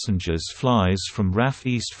and passengers flies from RAF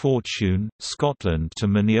East Fortune, Scotland to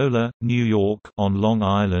Mineola, New York, on Long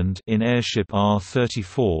Island in airship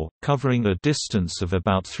R-34, covering a distance of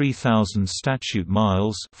about 3,000 statute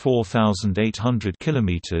miles (4,800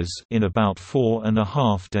 kilometers) in about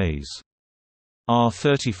 4.5 days.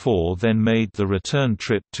 R-34 then made the return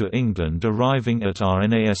trip to England, arriving at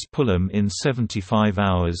RNAS Pullum in 75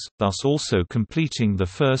 hours, thus also completing the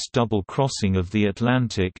first double crossing of the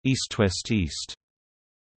Atlantic east-west-east.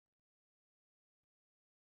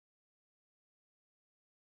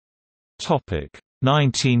 Topic: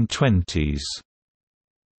 1920s.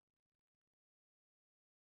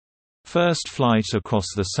 First flight across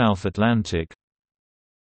the South Atlantic.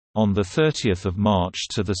 On 30 March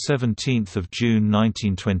to 17 June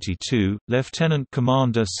 1922, Lieutenant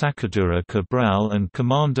Commander Sacadura Cabral and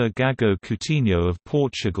Commander Gago Coutinho of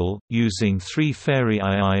Portugal, using 3 Fairey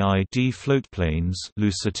IIID floatplanes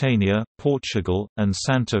Lusitania, Portugal, and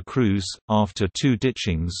Santa Cruz, after 2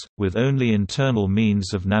 ditchings, with only internal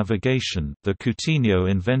means of navigation, the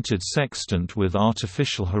Coutinho invented sextant with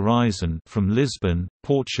artificial horizon from Lisbon,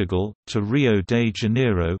 Portugal, to Rio de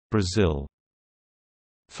Janeiro, Brazil.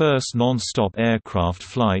 First non-stop aircraft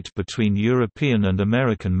flight between European and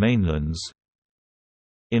American mainlands.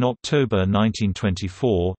 In October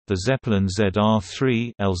 1924, the Zeppelin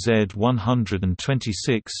ZR-3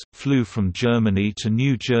 LZ-126 flew from Germany to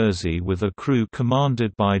New Jersey with a crew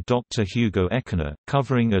commanded by Dr. Hugo Eckener,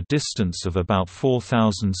 covering a distance of about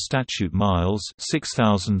 4,000 statute miles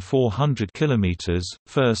 (6,400 kilometers),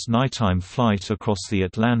 first nighttime flight across the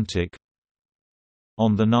Atlantic.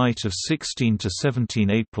 On the night of 16 to 17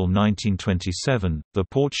 April 1927, the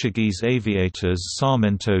Portuguese aviators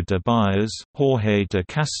Sarmento de Baez, Jorge de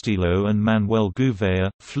Castillo and Manuel Gouveia,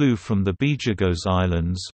 flew from the Bijagos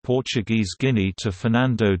Islands, Portuguese Guinea to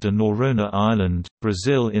Fernando de Noronha Island,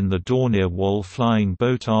 Brazil in the Dornier Wall flying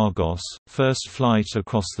boat Argos, first flight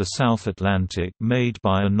across the South Atlantic made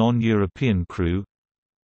by a non-European crew.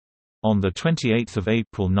 On 28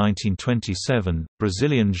 April 1927,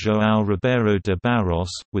 Brazilian João Ribeiro de Barros,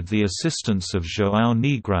 with the assistance of João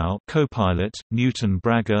Negrão co-pilot, Newton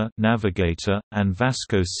Braga navigator, and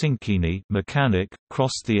Vasco Cinquini mechanic,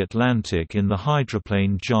 crossed the Atlantic in the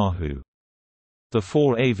hydroplane Jahu. The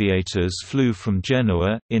 4 aviators flew from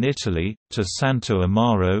Genoa, in Italy, to Santo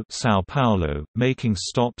Amaro, São Paulo, making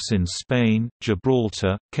stops in Spain,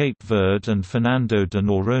 Gibraltar, Cape Verde and Fernando de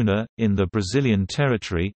Noronha, in the Brazilian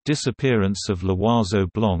territory. Disappearance of L'Oiseau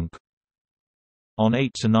Blanc. On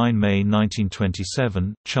 8–9 May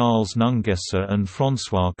 1927, Charles Nungesser and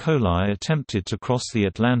François Colli attempted to cross the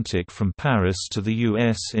Atlantic from Paris to the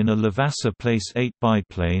U.S. in a Levasseur Place 8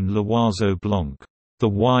 biplane L'Oiseau Blanc, the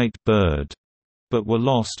White Bird, but were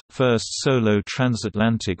lost. First solo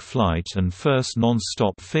transatlantic flight and first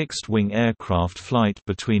non-stop fixed-wing aircraft flight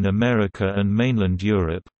between America and mainland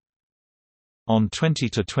Europe. On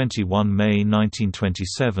 20–21 May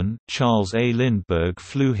 1927, Charles A. Lindbergh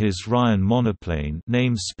flew his Ryan monoplane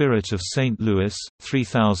named Spirit of St. Louis,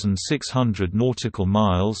 3,600 nautical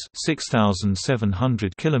miles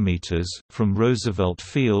 (6,700 kilometers) from Roosevelt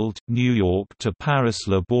Field, New York to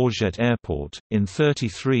Paris-Le Bourget Airport, in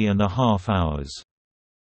 33.5 hours.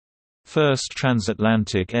 First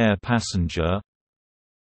transatlantic air passenger.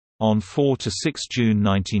 On 4–6 June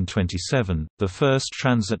 1927, the first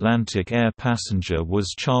transatlantic air passenger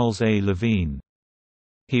was Charles A. Levine.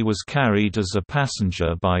 He was carried as a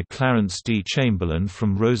passenger by Clarence D. Chamberlain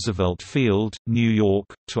from Roosevelt Field, New York,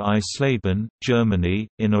 to Eisleben, Germany,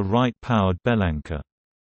 in a Wright-powered Bellanca.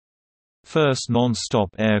 First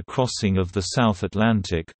non-stop air crossing of the South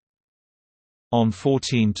Atlantic. On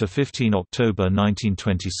 14–15 October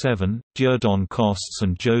 1927, Dieudonné Costes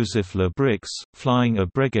and Joseph Le Brix, flying a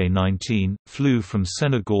Breguet 19, flew from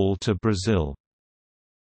Senegal to Brazil.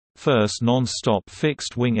 First non-stop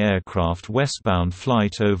fixed-wing aircraft westbound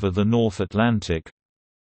flight over the North Atlantic.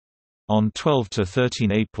 On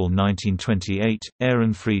 12–13 April 1928,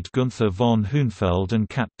 Ehrenfried Günther von Hohenfeld and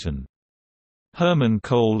Captain Hermann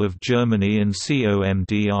Kohl of Germany and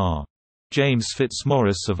COMDR James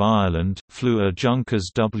Fitzmaurice of Ireland, flew a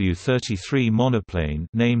Junkers W-33 monoplane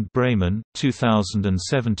named Bremen,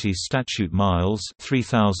 2,070 statute miles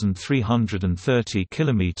 (3,330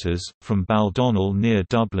 kilometers) from Baldonnel near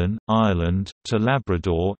Dublin, Ireland, to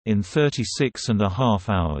Labrador, in 36.5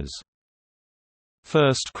 hours.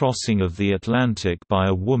 First crossing of the Atlantic by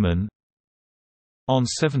a woman. On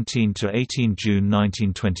 17–18 June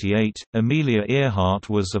 1928, Amelia Earhart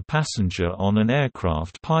was a passenger on an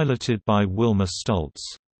aircraft piloted by Wilma Stultz.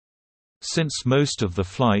 Since most of the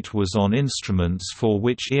flight was on instruments for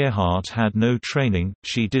which Earhart had no training,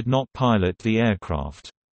 she did not pilot the aircraft.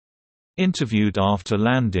 Interviewed after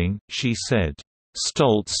landing, she said,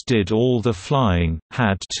 "Stultz did all the flying,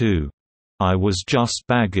 had to. I was just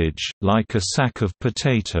baggage, like a sack of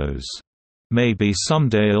potatoes. Maybe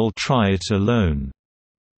someday I'll try it alone."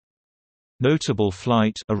 Notable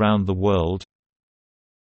flight around the world.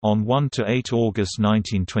 On 1–8 August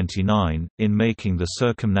 1929, in making the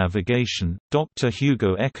circumnavigation, Dr.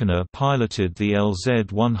 Hugo Eckener piloted the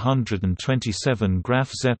LZ-127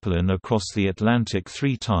 Graf Zeppelin across the Atlantic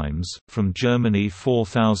 3 times, from Germany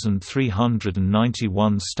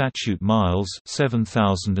 4,391 statute miles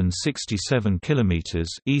 7,067 kilometers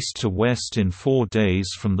east to west in 4 days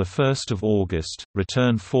from 1 August,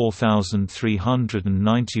 return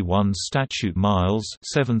 4,391 statute miles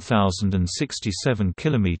 7,067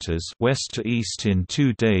 kilometers west to east in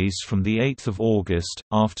 2 days from 8 August,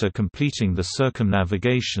 after completing the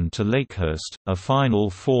circumnavigation to Lakehurst, a final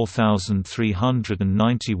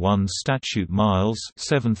 4,391 statute miles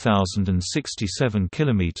 7,067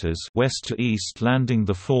 kilometers west to east, landing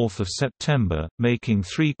 4 September, making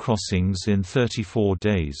 3 crossings in 34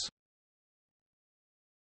 days.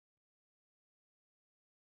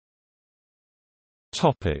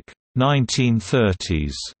 Topic: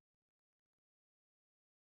 1930s.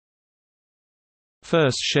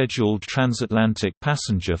 First scheduled transatlantic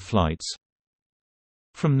passenger flights.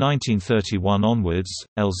 From 1931 onwards,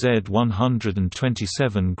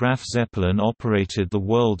 LZ-127 Graf Zeppelin operated the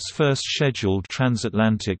world's first scheduled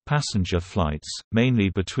transatlantic passenger flights,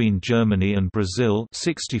 mainly between Germany and Brazil,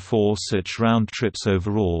 64 such round trips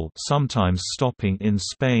overall, sometimes stopping in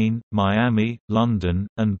Spain, Miami, London,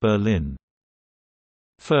 and Berlin.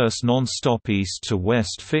 First non-stop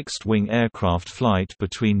east-to-west fixed-wing aircraft flight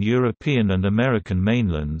between European and American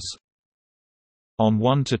mainlands. On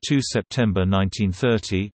 1–2 September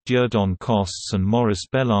 1930, Dieudonné Costes and Maurice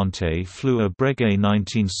Bellante flew a Breguet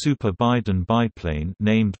 19 Super Biden biplane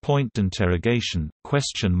named Point d'interrogation,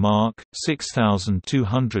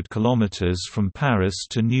 6,200 km from Paris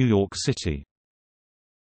to New York City.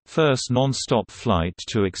 First non-stop flight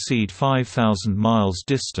to exceed 5,000 miles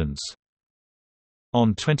distance.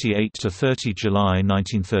 On 28–30 July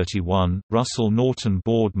 1931, Russell Norton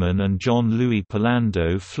Boardman and John Louis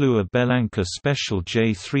Pallando flew a Bellanca Special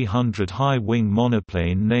J300 high-wing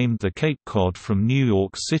monoplane named the Cape Cod from New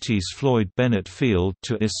York City's Floyd Bennett Field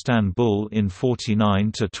to Istanbul in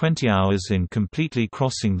 49 to 20 hours, in completely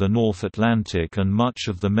crossing the North Atlantic and much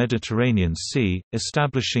of the Mediterranean Sea,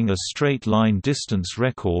 establishing a straight-line distance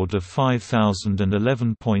record of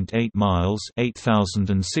 5,011.8 miles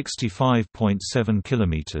 (8,065.7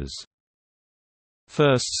 kilometers).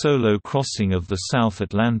 First solo crossing of the South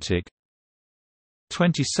Atlantic,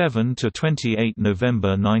 27 to 28 November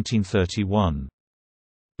 1931.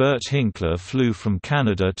 Bert Hinkler flew from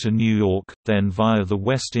Canada to New York, then via the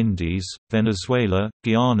West Indies, Venezuela,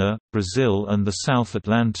 Guyana, Brazil and the South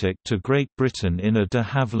Atlantic to Great Britain in a de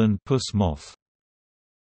Havilland Puss Moth.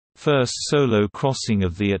 First solo crossing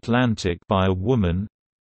of the Atlantic by a woman.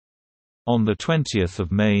 On 20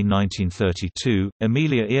 May 1932,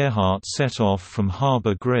 Amelia Earhart set off from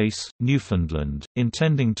Harbour Grace, Newfoundland,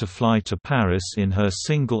 intending to fly to Paris in her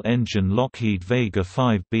single-engine Lockheed Vega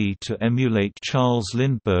 5B to emulate Charles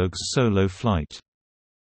Lindbergh's solo flight.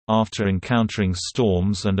 After encountering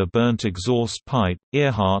storms and a burnt exhaust pipe,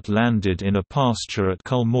 Earhart landed in a pasture at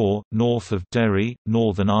Culmore, north of Derry,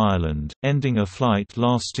 Northern Ireland, ending a flight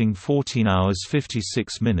lasting 14 hours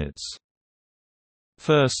 56 minutes.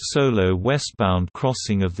 First solo westbound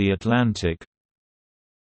crossing of the Atlantic.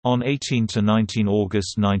 On 18 to 19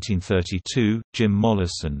 August 1932, Jim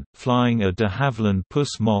Mollison, flying a de Havilland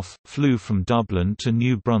Puss Moth, flew from Dublin to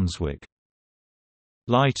New Brunswick.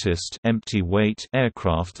 Lightest empty weight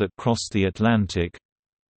aircraft that crossed the Atlantic.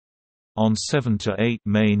 On 7 to 8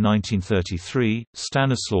 May 1933,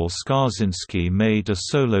 Stanislaw Skarżynski made a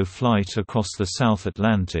solo flight across the South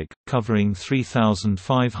Atlantic, covering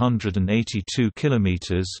 3,582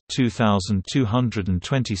 kilometers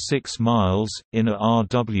 (2,226 miles) in a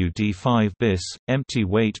RWD-5 bis, empty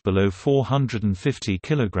weight below 450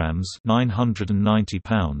 kilograms (990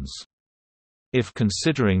 pounds). If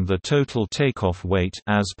considering the total takeoff weight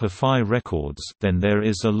as per FI records, then there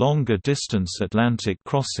is a longer distance Atlantic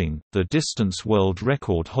crossing. The distance world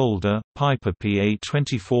record holder, Piper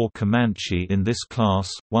PA-24 Comanche in this class,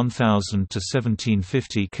 1,000 to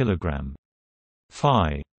 1,750 kg.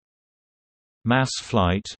 FI. Mass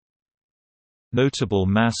flight. Notable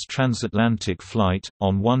mass transatlantic flight.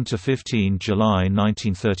 On 1 to 15 July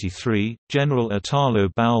 1933, General Italo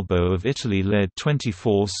Balbo of Italy led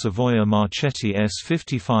 24 Savoia Marchetti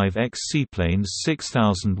S-55X seaplanes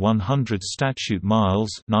 6,100 statute miles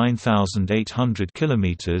 (9,800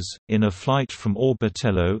 kilometers) in a flight from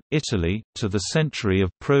Orbetello, Italy, to the Century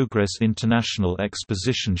of Progress International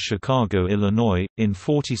Exposition Chicago, Illinois, in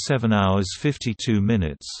 47 hours 52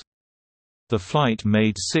 minutes. The flight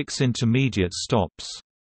made 6 intermediate stops.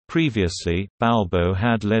 Previously, Balbo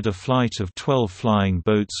had led a flight of 12 flying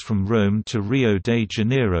boats from Rome to Rio de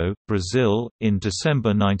Janeiro, Brazil, in December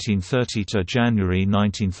 1930 to January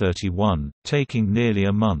 1931, taking nearly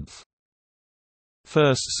a month.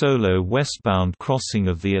 First solo westbound crossing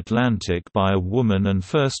of the Atlantic by a woman and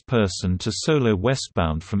first person to solo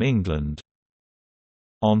westbound from England.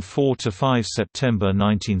 On 4–5 September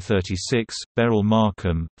 1936, Beryl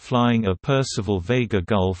Markham, flying a Percival Vega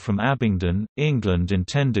Gull from Abingdon, England,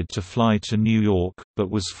 intended to fly to New York,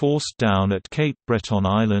 but was forced down at Cape Breton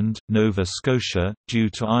Island, Nova Scotia,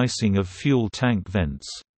 due to icing of fuel tank vents.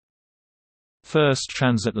 First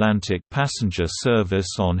transatlantic passenger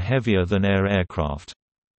service on heavier-than-air aircraft.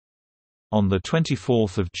 On 24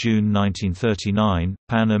 June 1939,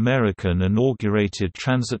 Pan American inaugurated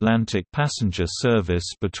transatlantic passenger service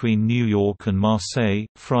between New York and Marseille,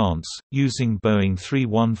 France, using Boeing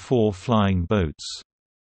 314 flying boats.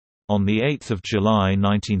 On 8 July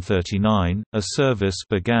 1939, a service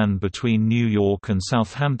began between New York and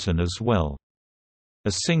Southampton as well.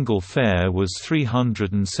 A single fare was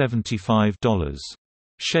 $375.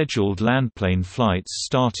 Scheduled landplane flights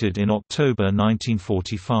started in October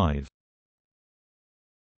 1945.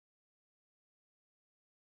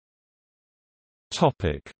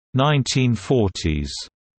 Topic: 1940s.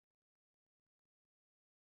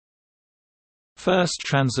 First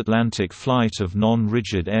transatlantic flight of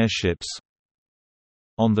non-rigid airships.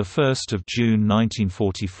 On 1 June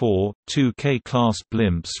 1944, two K-class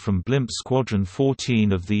blimps from Blimp Squadron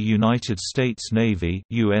 14 of the United States Navy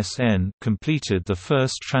 (USN) completed the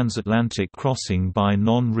first transatlantic crossing by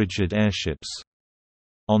non-rigid airships.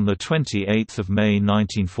 On 28 May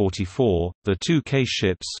 1944, the two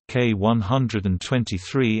K-ships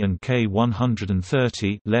K-123 and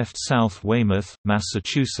K-130 left South Weymouth,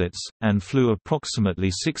 Massachusetts, and flew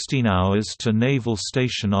approximately 16 hours to Naval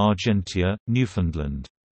Station Argentia, Newfoundland.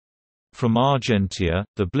 From Argentia,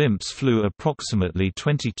 the blimps flew approximately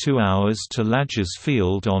 22 hours to Lajes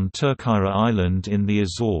Field on Turkira Island in the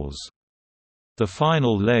Azores. The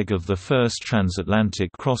final leg of the first transatlantic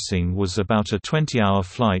crossing was about a 20-hour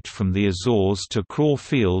flight from the Azores to Craw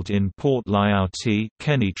Field in Port Liaoudi,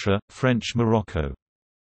 Kenitra, French Morocco.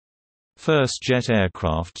 First jet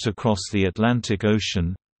aircraft to cross the Atlantic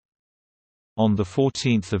Ocean. On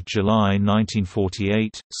 14 July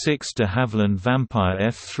 1948, 6 de Havilland Vampire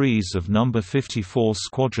F-3s of No. 54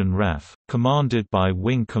 Squadron RAF, commanded by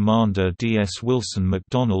Wing Commander D.S. Wilson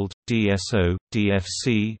MacDonald, DSO,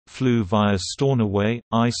 DFC, flew via Stornoway,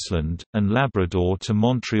 Iceland, and Labrador to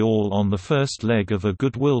Montreal on the first leg of a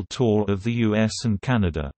goodwill tour of the US and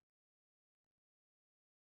Canada.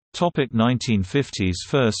 1950s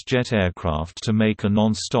First jet aircraft to make a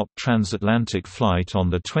non-stop transatlantic flight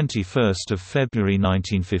on 21 February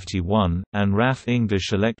 1951, and RAF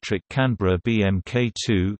English Electric Canberra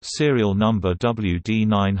BMK-2 serial number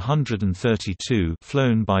WD-932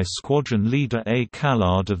 flown by Squadron Leader A.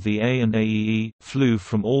 Callard of the A&AEE, flew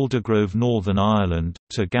from Aldergrove, Northern Ireland,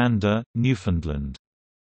 to Gander, Newfoundland.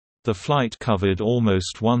 The flight covered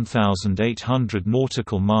almost 1,800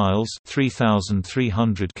 nautical miles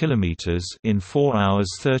 (3,300 kilometers) in 4 hours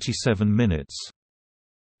 37 minutes.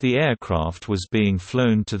 The aircraft was being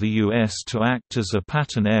flown to the U.S. to act as a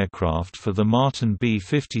pattern aircraft for the Martin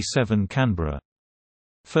B-57 Canberra.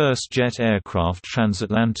 First jet aircraft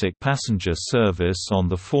transatlantic passenger service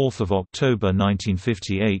on 4 October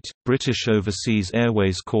 1958, British Overseas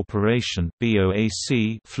Airways Corporation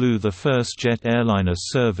 (BOAC) flew the first jet airliner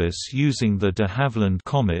service using the de Havilland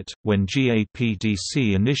Comet, when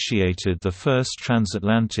GAPDC initiated the first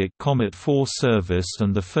transatlantic Comet 4 service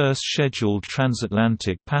and the first scheduled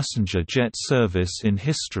transatlantic passenger jet service in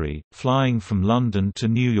history, flying from London to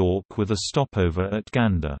New York with a stopover at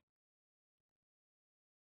Gander.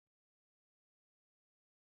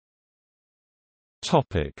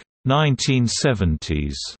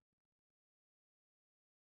 1970s.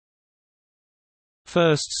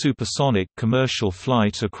 First supersonic commercial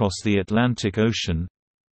flight across the Atlantic Ocean.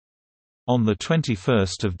 On 21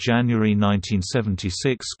 January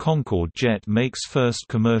 1976, Concorde jet makes first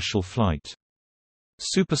commercial flight.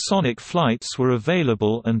 Supersonic flights were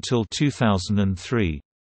available until 2003.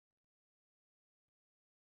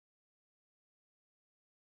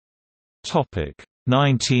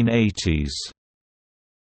 1980s.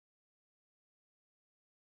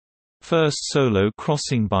 First solo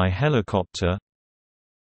crossing by helicopter.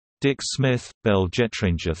 Dick Smith, Bell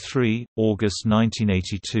Jetranger 3, August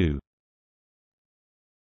 1982.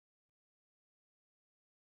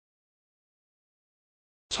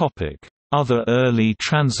 Other early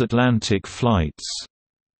transatlantic flights.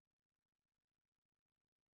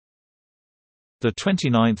 The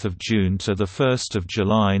 29th of June to the 1st of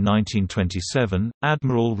July 1927,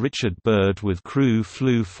 Admiral Richard Byrd with crew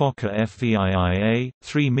flew Fokker FVIIA,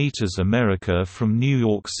 3 meters America from New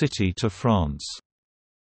York City to France.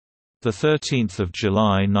 The 13th of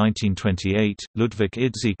July 1928, Ludwik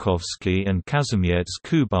Idzikowski and Kazimierz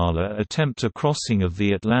Kubala attempt a crossing of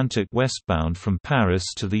the Atlantic westbound from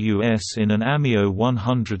Paris to the US in an AMIO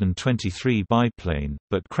 123 biplane,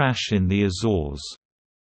 but crash in the Azores.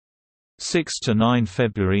 6–9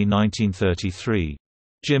 February 1933.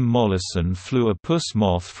 Jim Mollison flew a Puss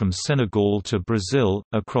Moth from Senegal to Brazil,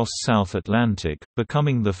 across South Atlantic,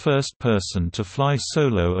 becoming the first person to fly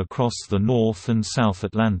solo across the North and South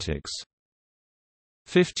Atlantics.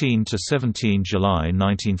 15–17 July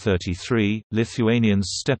 1933,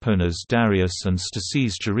 Lithuanians Steponas Darius and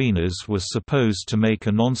Stasys Gerinas was supposed to make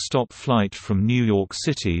a non-stop flight from New York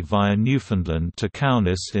City via Newfoundland to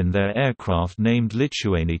Kaunas in their aircraft named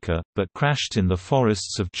Lituanica, but crashed in the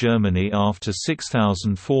forests of Germany after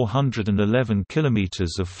 6,411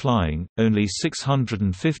 kilometers of flying, only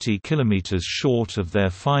 650 kilometers short of their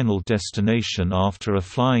final destination after a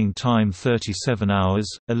flying time 37 hours,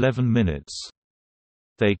 11 minutes.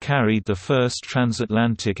 They carried the first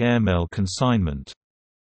transatlantic airmail consignment.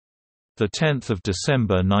 10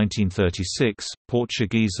 December 1936,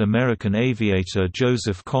 Portuguese-American aviator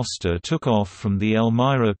Joseph Costa took off from the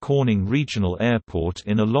Elmira Corning Regional Airport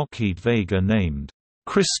in a Lockheed Vega named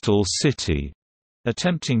Crystal City,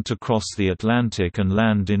 attempting to cross the Atlantic and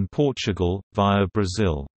land in Portugal, via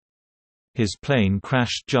Brazil. His plane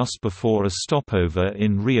crashed just before a stopover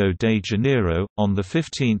in Rio de Janeiro, on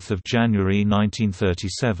 15 January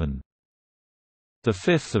 1937.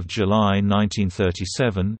 5 July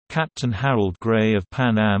 1937, Captain Harold Gray of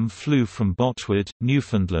Pan Am flew from Botwood,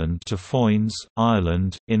 Newfoundland to Foynes,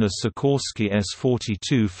 Ireland, in a Sikorsky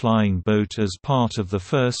S-42 flying boat as part of the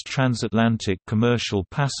first transatlantic commercial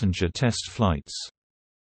passenger test flights.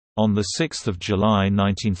 On 6 July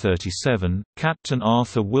 1937, Captain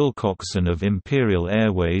Arthur Wilcoxon of Imperial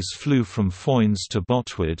Airways flew from Foynes to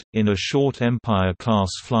Botwood, in a short Empire-class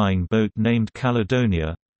flying boat named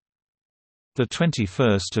Caledonia.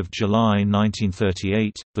 21 July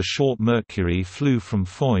 1938, the short Mercury flew from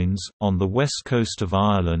Foynes, on the west coast of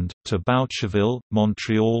Ireland, to Boucherville,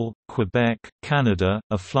 Montreal, Quebec, Canada,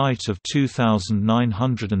 a flight of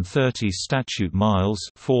 2,930 statute miles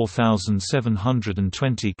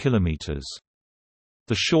 4,720 kilometers.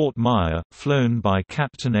 The short Maya, flown by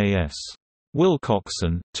Captain A.S.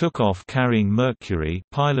 Wilcoxon, took off carrying Mercury,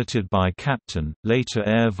 piloted by Captain, later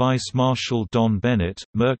Air Vice Marshal Don Bennett.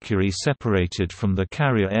 Mercury separated from the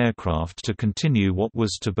carrier aircraft to continue what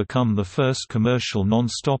was to become the first commercial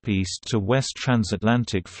non-stop east-to-west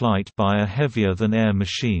transatlantic flight by a heavier-than-air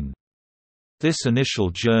machine. This initial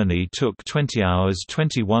journey took 20 hours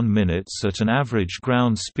 21 minutes at an average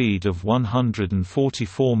ground speed of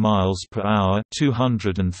 144 miles per hour,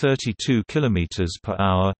 232 kilometers per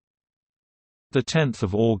hour. 10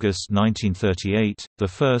 August 1938, the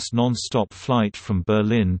first non-stop flight from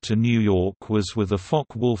Berlin to New York was with a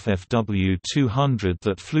Focke-Wulf FW-200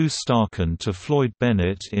 that flew Starken to Floyd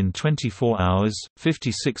Bennett in 24 hours,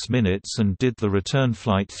 56 minutes and did the return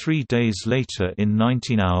flight 3 days later in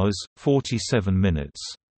 19 hours, 47 minutes.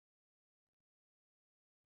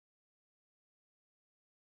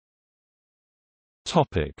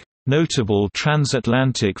 Notable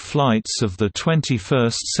transatlantic flights of the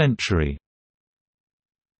 21st century.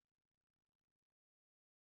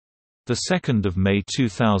 2 May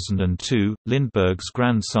 2002, Lindbergh's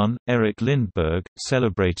grandson, Eric Lindbergh,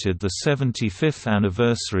 celebrated the 75th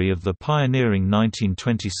anniversary of the pioneering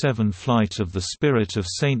 1927 flight of the Spirit of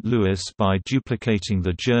St. Louis by duplicating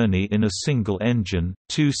the journey in a single-engine,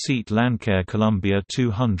 two-seat Lancair Columbia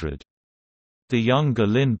 200. The younger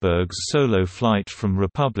Lindbergh's solo flight from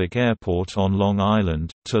Republic Airport on Long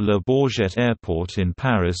Island, to Le Bourget Airport in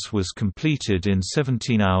Paris was completed in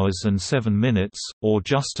 17 hours and 7 minutes, or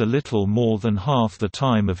just a little more than half the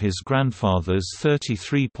time of his grandfather's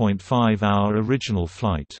 33.5-hour original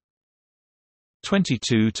flight.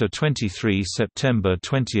 22–23 September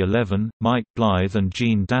 2011, Mike Blythe and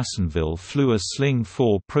Gene Dassonville flew a Sling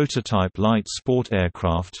 4 prototype light sport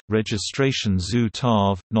aircraft, registration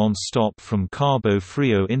ZU-TAV, non-stop from Cabo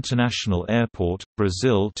Frio International Airport,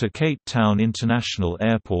 Brazil to Cape Town International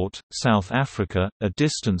Airport, South Africa, a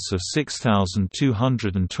distance of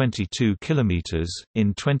 6,222 kilometers,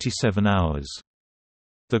 in 27 hours.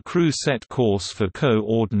 The crew set course for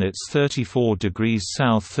co-ordinates 34 degrees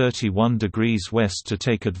south 31 degrees west to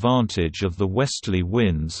take advantage of the westerly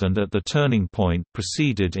winds and at the turning point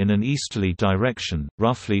proceeded in an easterly direction,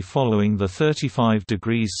 roughly following the 35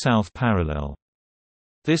 degrees south parallel.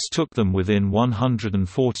 This took them within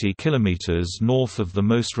 140 kilometers north of the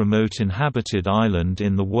most remote inhabited island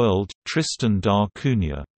in the world, Tristan da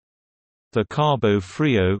Cunha. The Cabo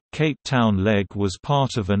Frio, Cape Town leg was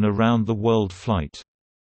part of an around-the-world flight.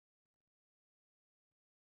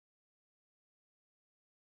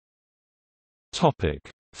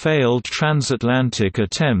 Failed transatlantic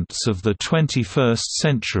attempts of the 21st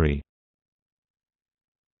century.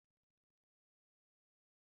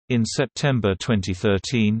 In September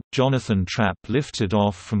 2013, Jonathan Trapp lifted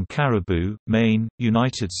off from Caribou, Maine,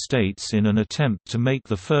 United States in an attempt to make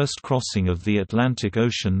the first crossing of the Atlantic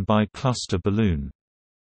Ocean by cluster balloon.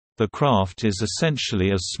 The craft is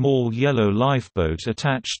essentially a small yellow lifeboat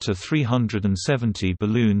attached to 370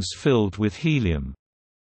 balloons filled with helium.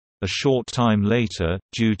 A short time later,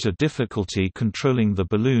 due to difficulty controlling the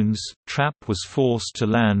balloons, Trapp was forced to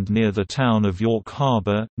land near the town of York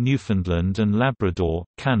Harbor, Newfoundland and Labrador,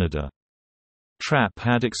 Canada. Trapp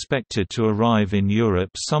had expected to arrive in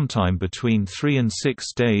Europe sometime between 3 and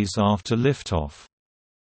 6 days after liftoff.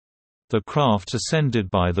 The craft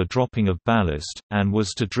ascended by the dropping of ballast, and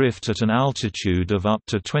was to drift at an altitude of up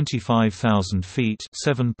to 25,000 feet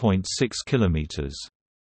 (7.6 kilometers).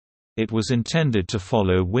 It was intended to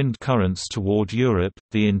follow wind currents toward Europe,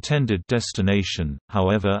 the intended destination.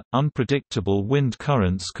 However, unpredictable wind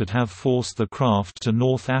currents could have forced the craft to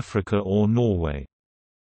North Africa or Norway.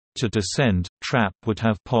 To descend, Trapp would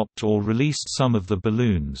have popped or released some of the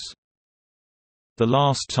balloons. The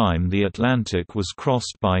last time the Atlantic was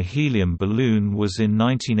crossed by helium balloon was in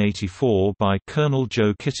 1984 by Colonel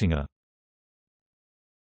Joe Kittinger.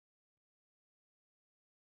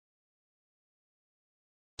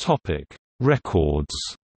 Records.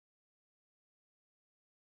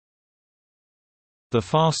 The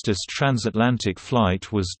fastest transatlantic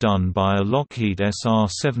flight was done by a Lockheed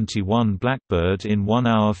SR-71 Blackbird in 1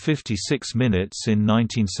 hour 56 minutes in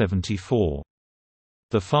 1974.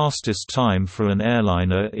 The fastest time for an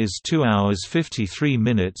airliner is 2 hours 53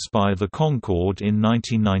 minutes by the Concorde in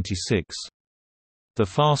 1996. The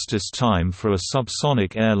fastest time for a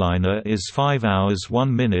subsonic airliner is 5 hours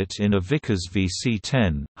 1 minute in a Vickers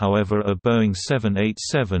VC-10, however a Boeing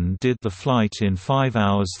 787 did the flight in 5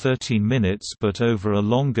 hours 13 minutes but over a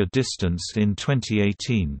longer distance in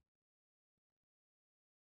 2018.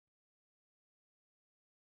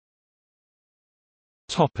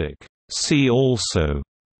 See also: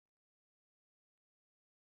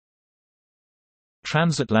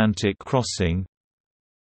 Transatlantic crossing,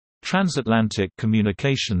 Transatlantic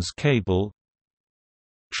communications cable,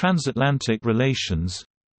 Transatlantic relations,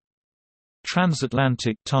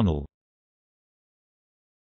 Transatlantic tunnel.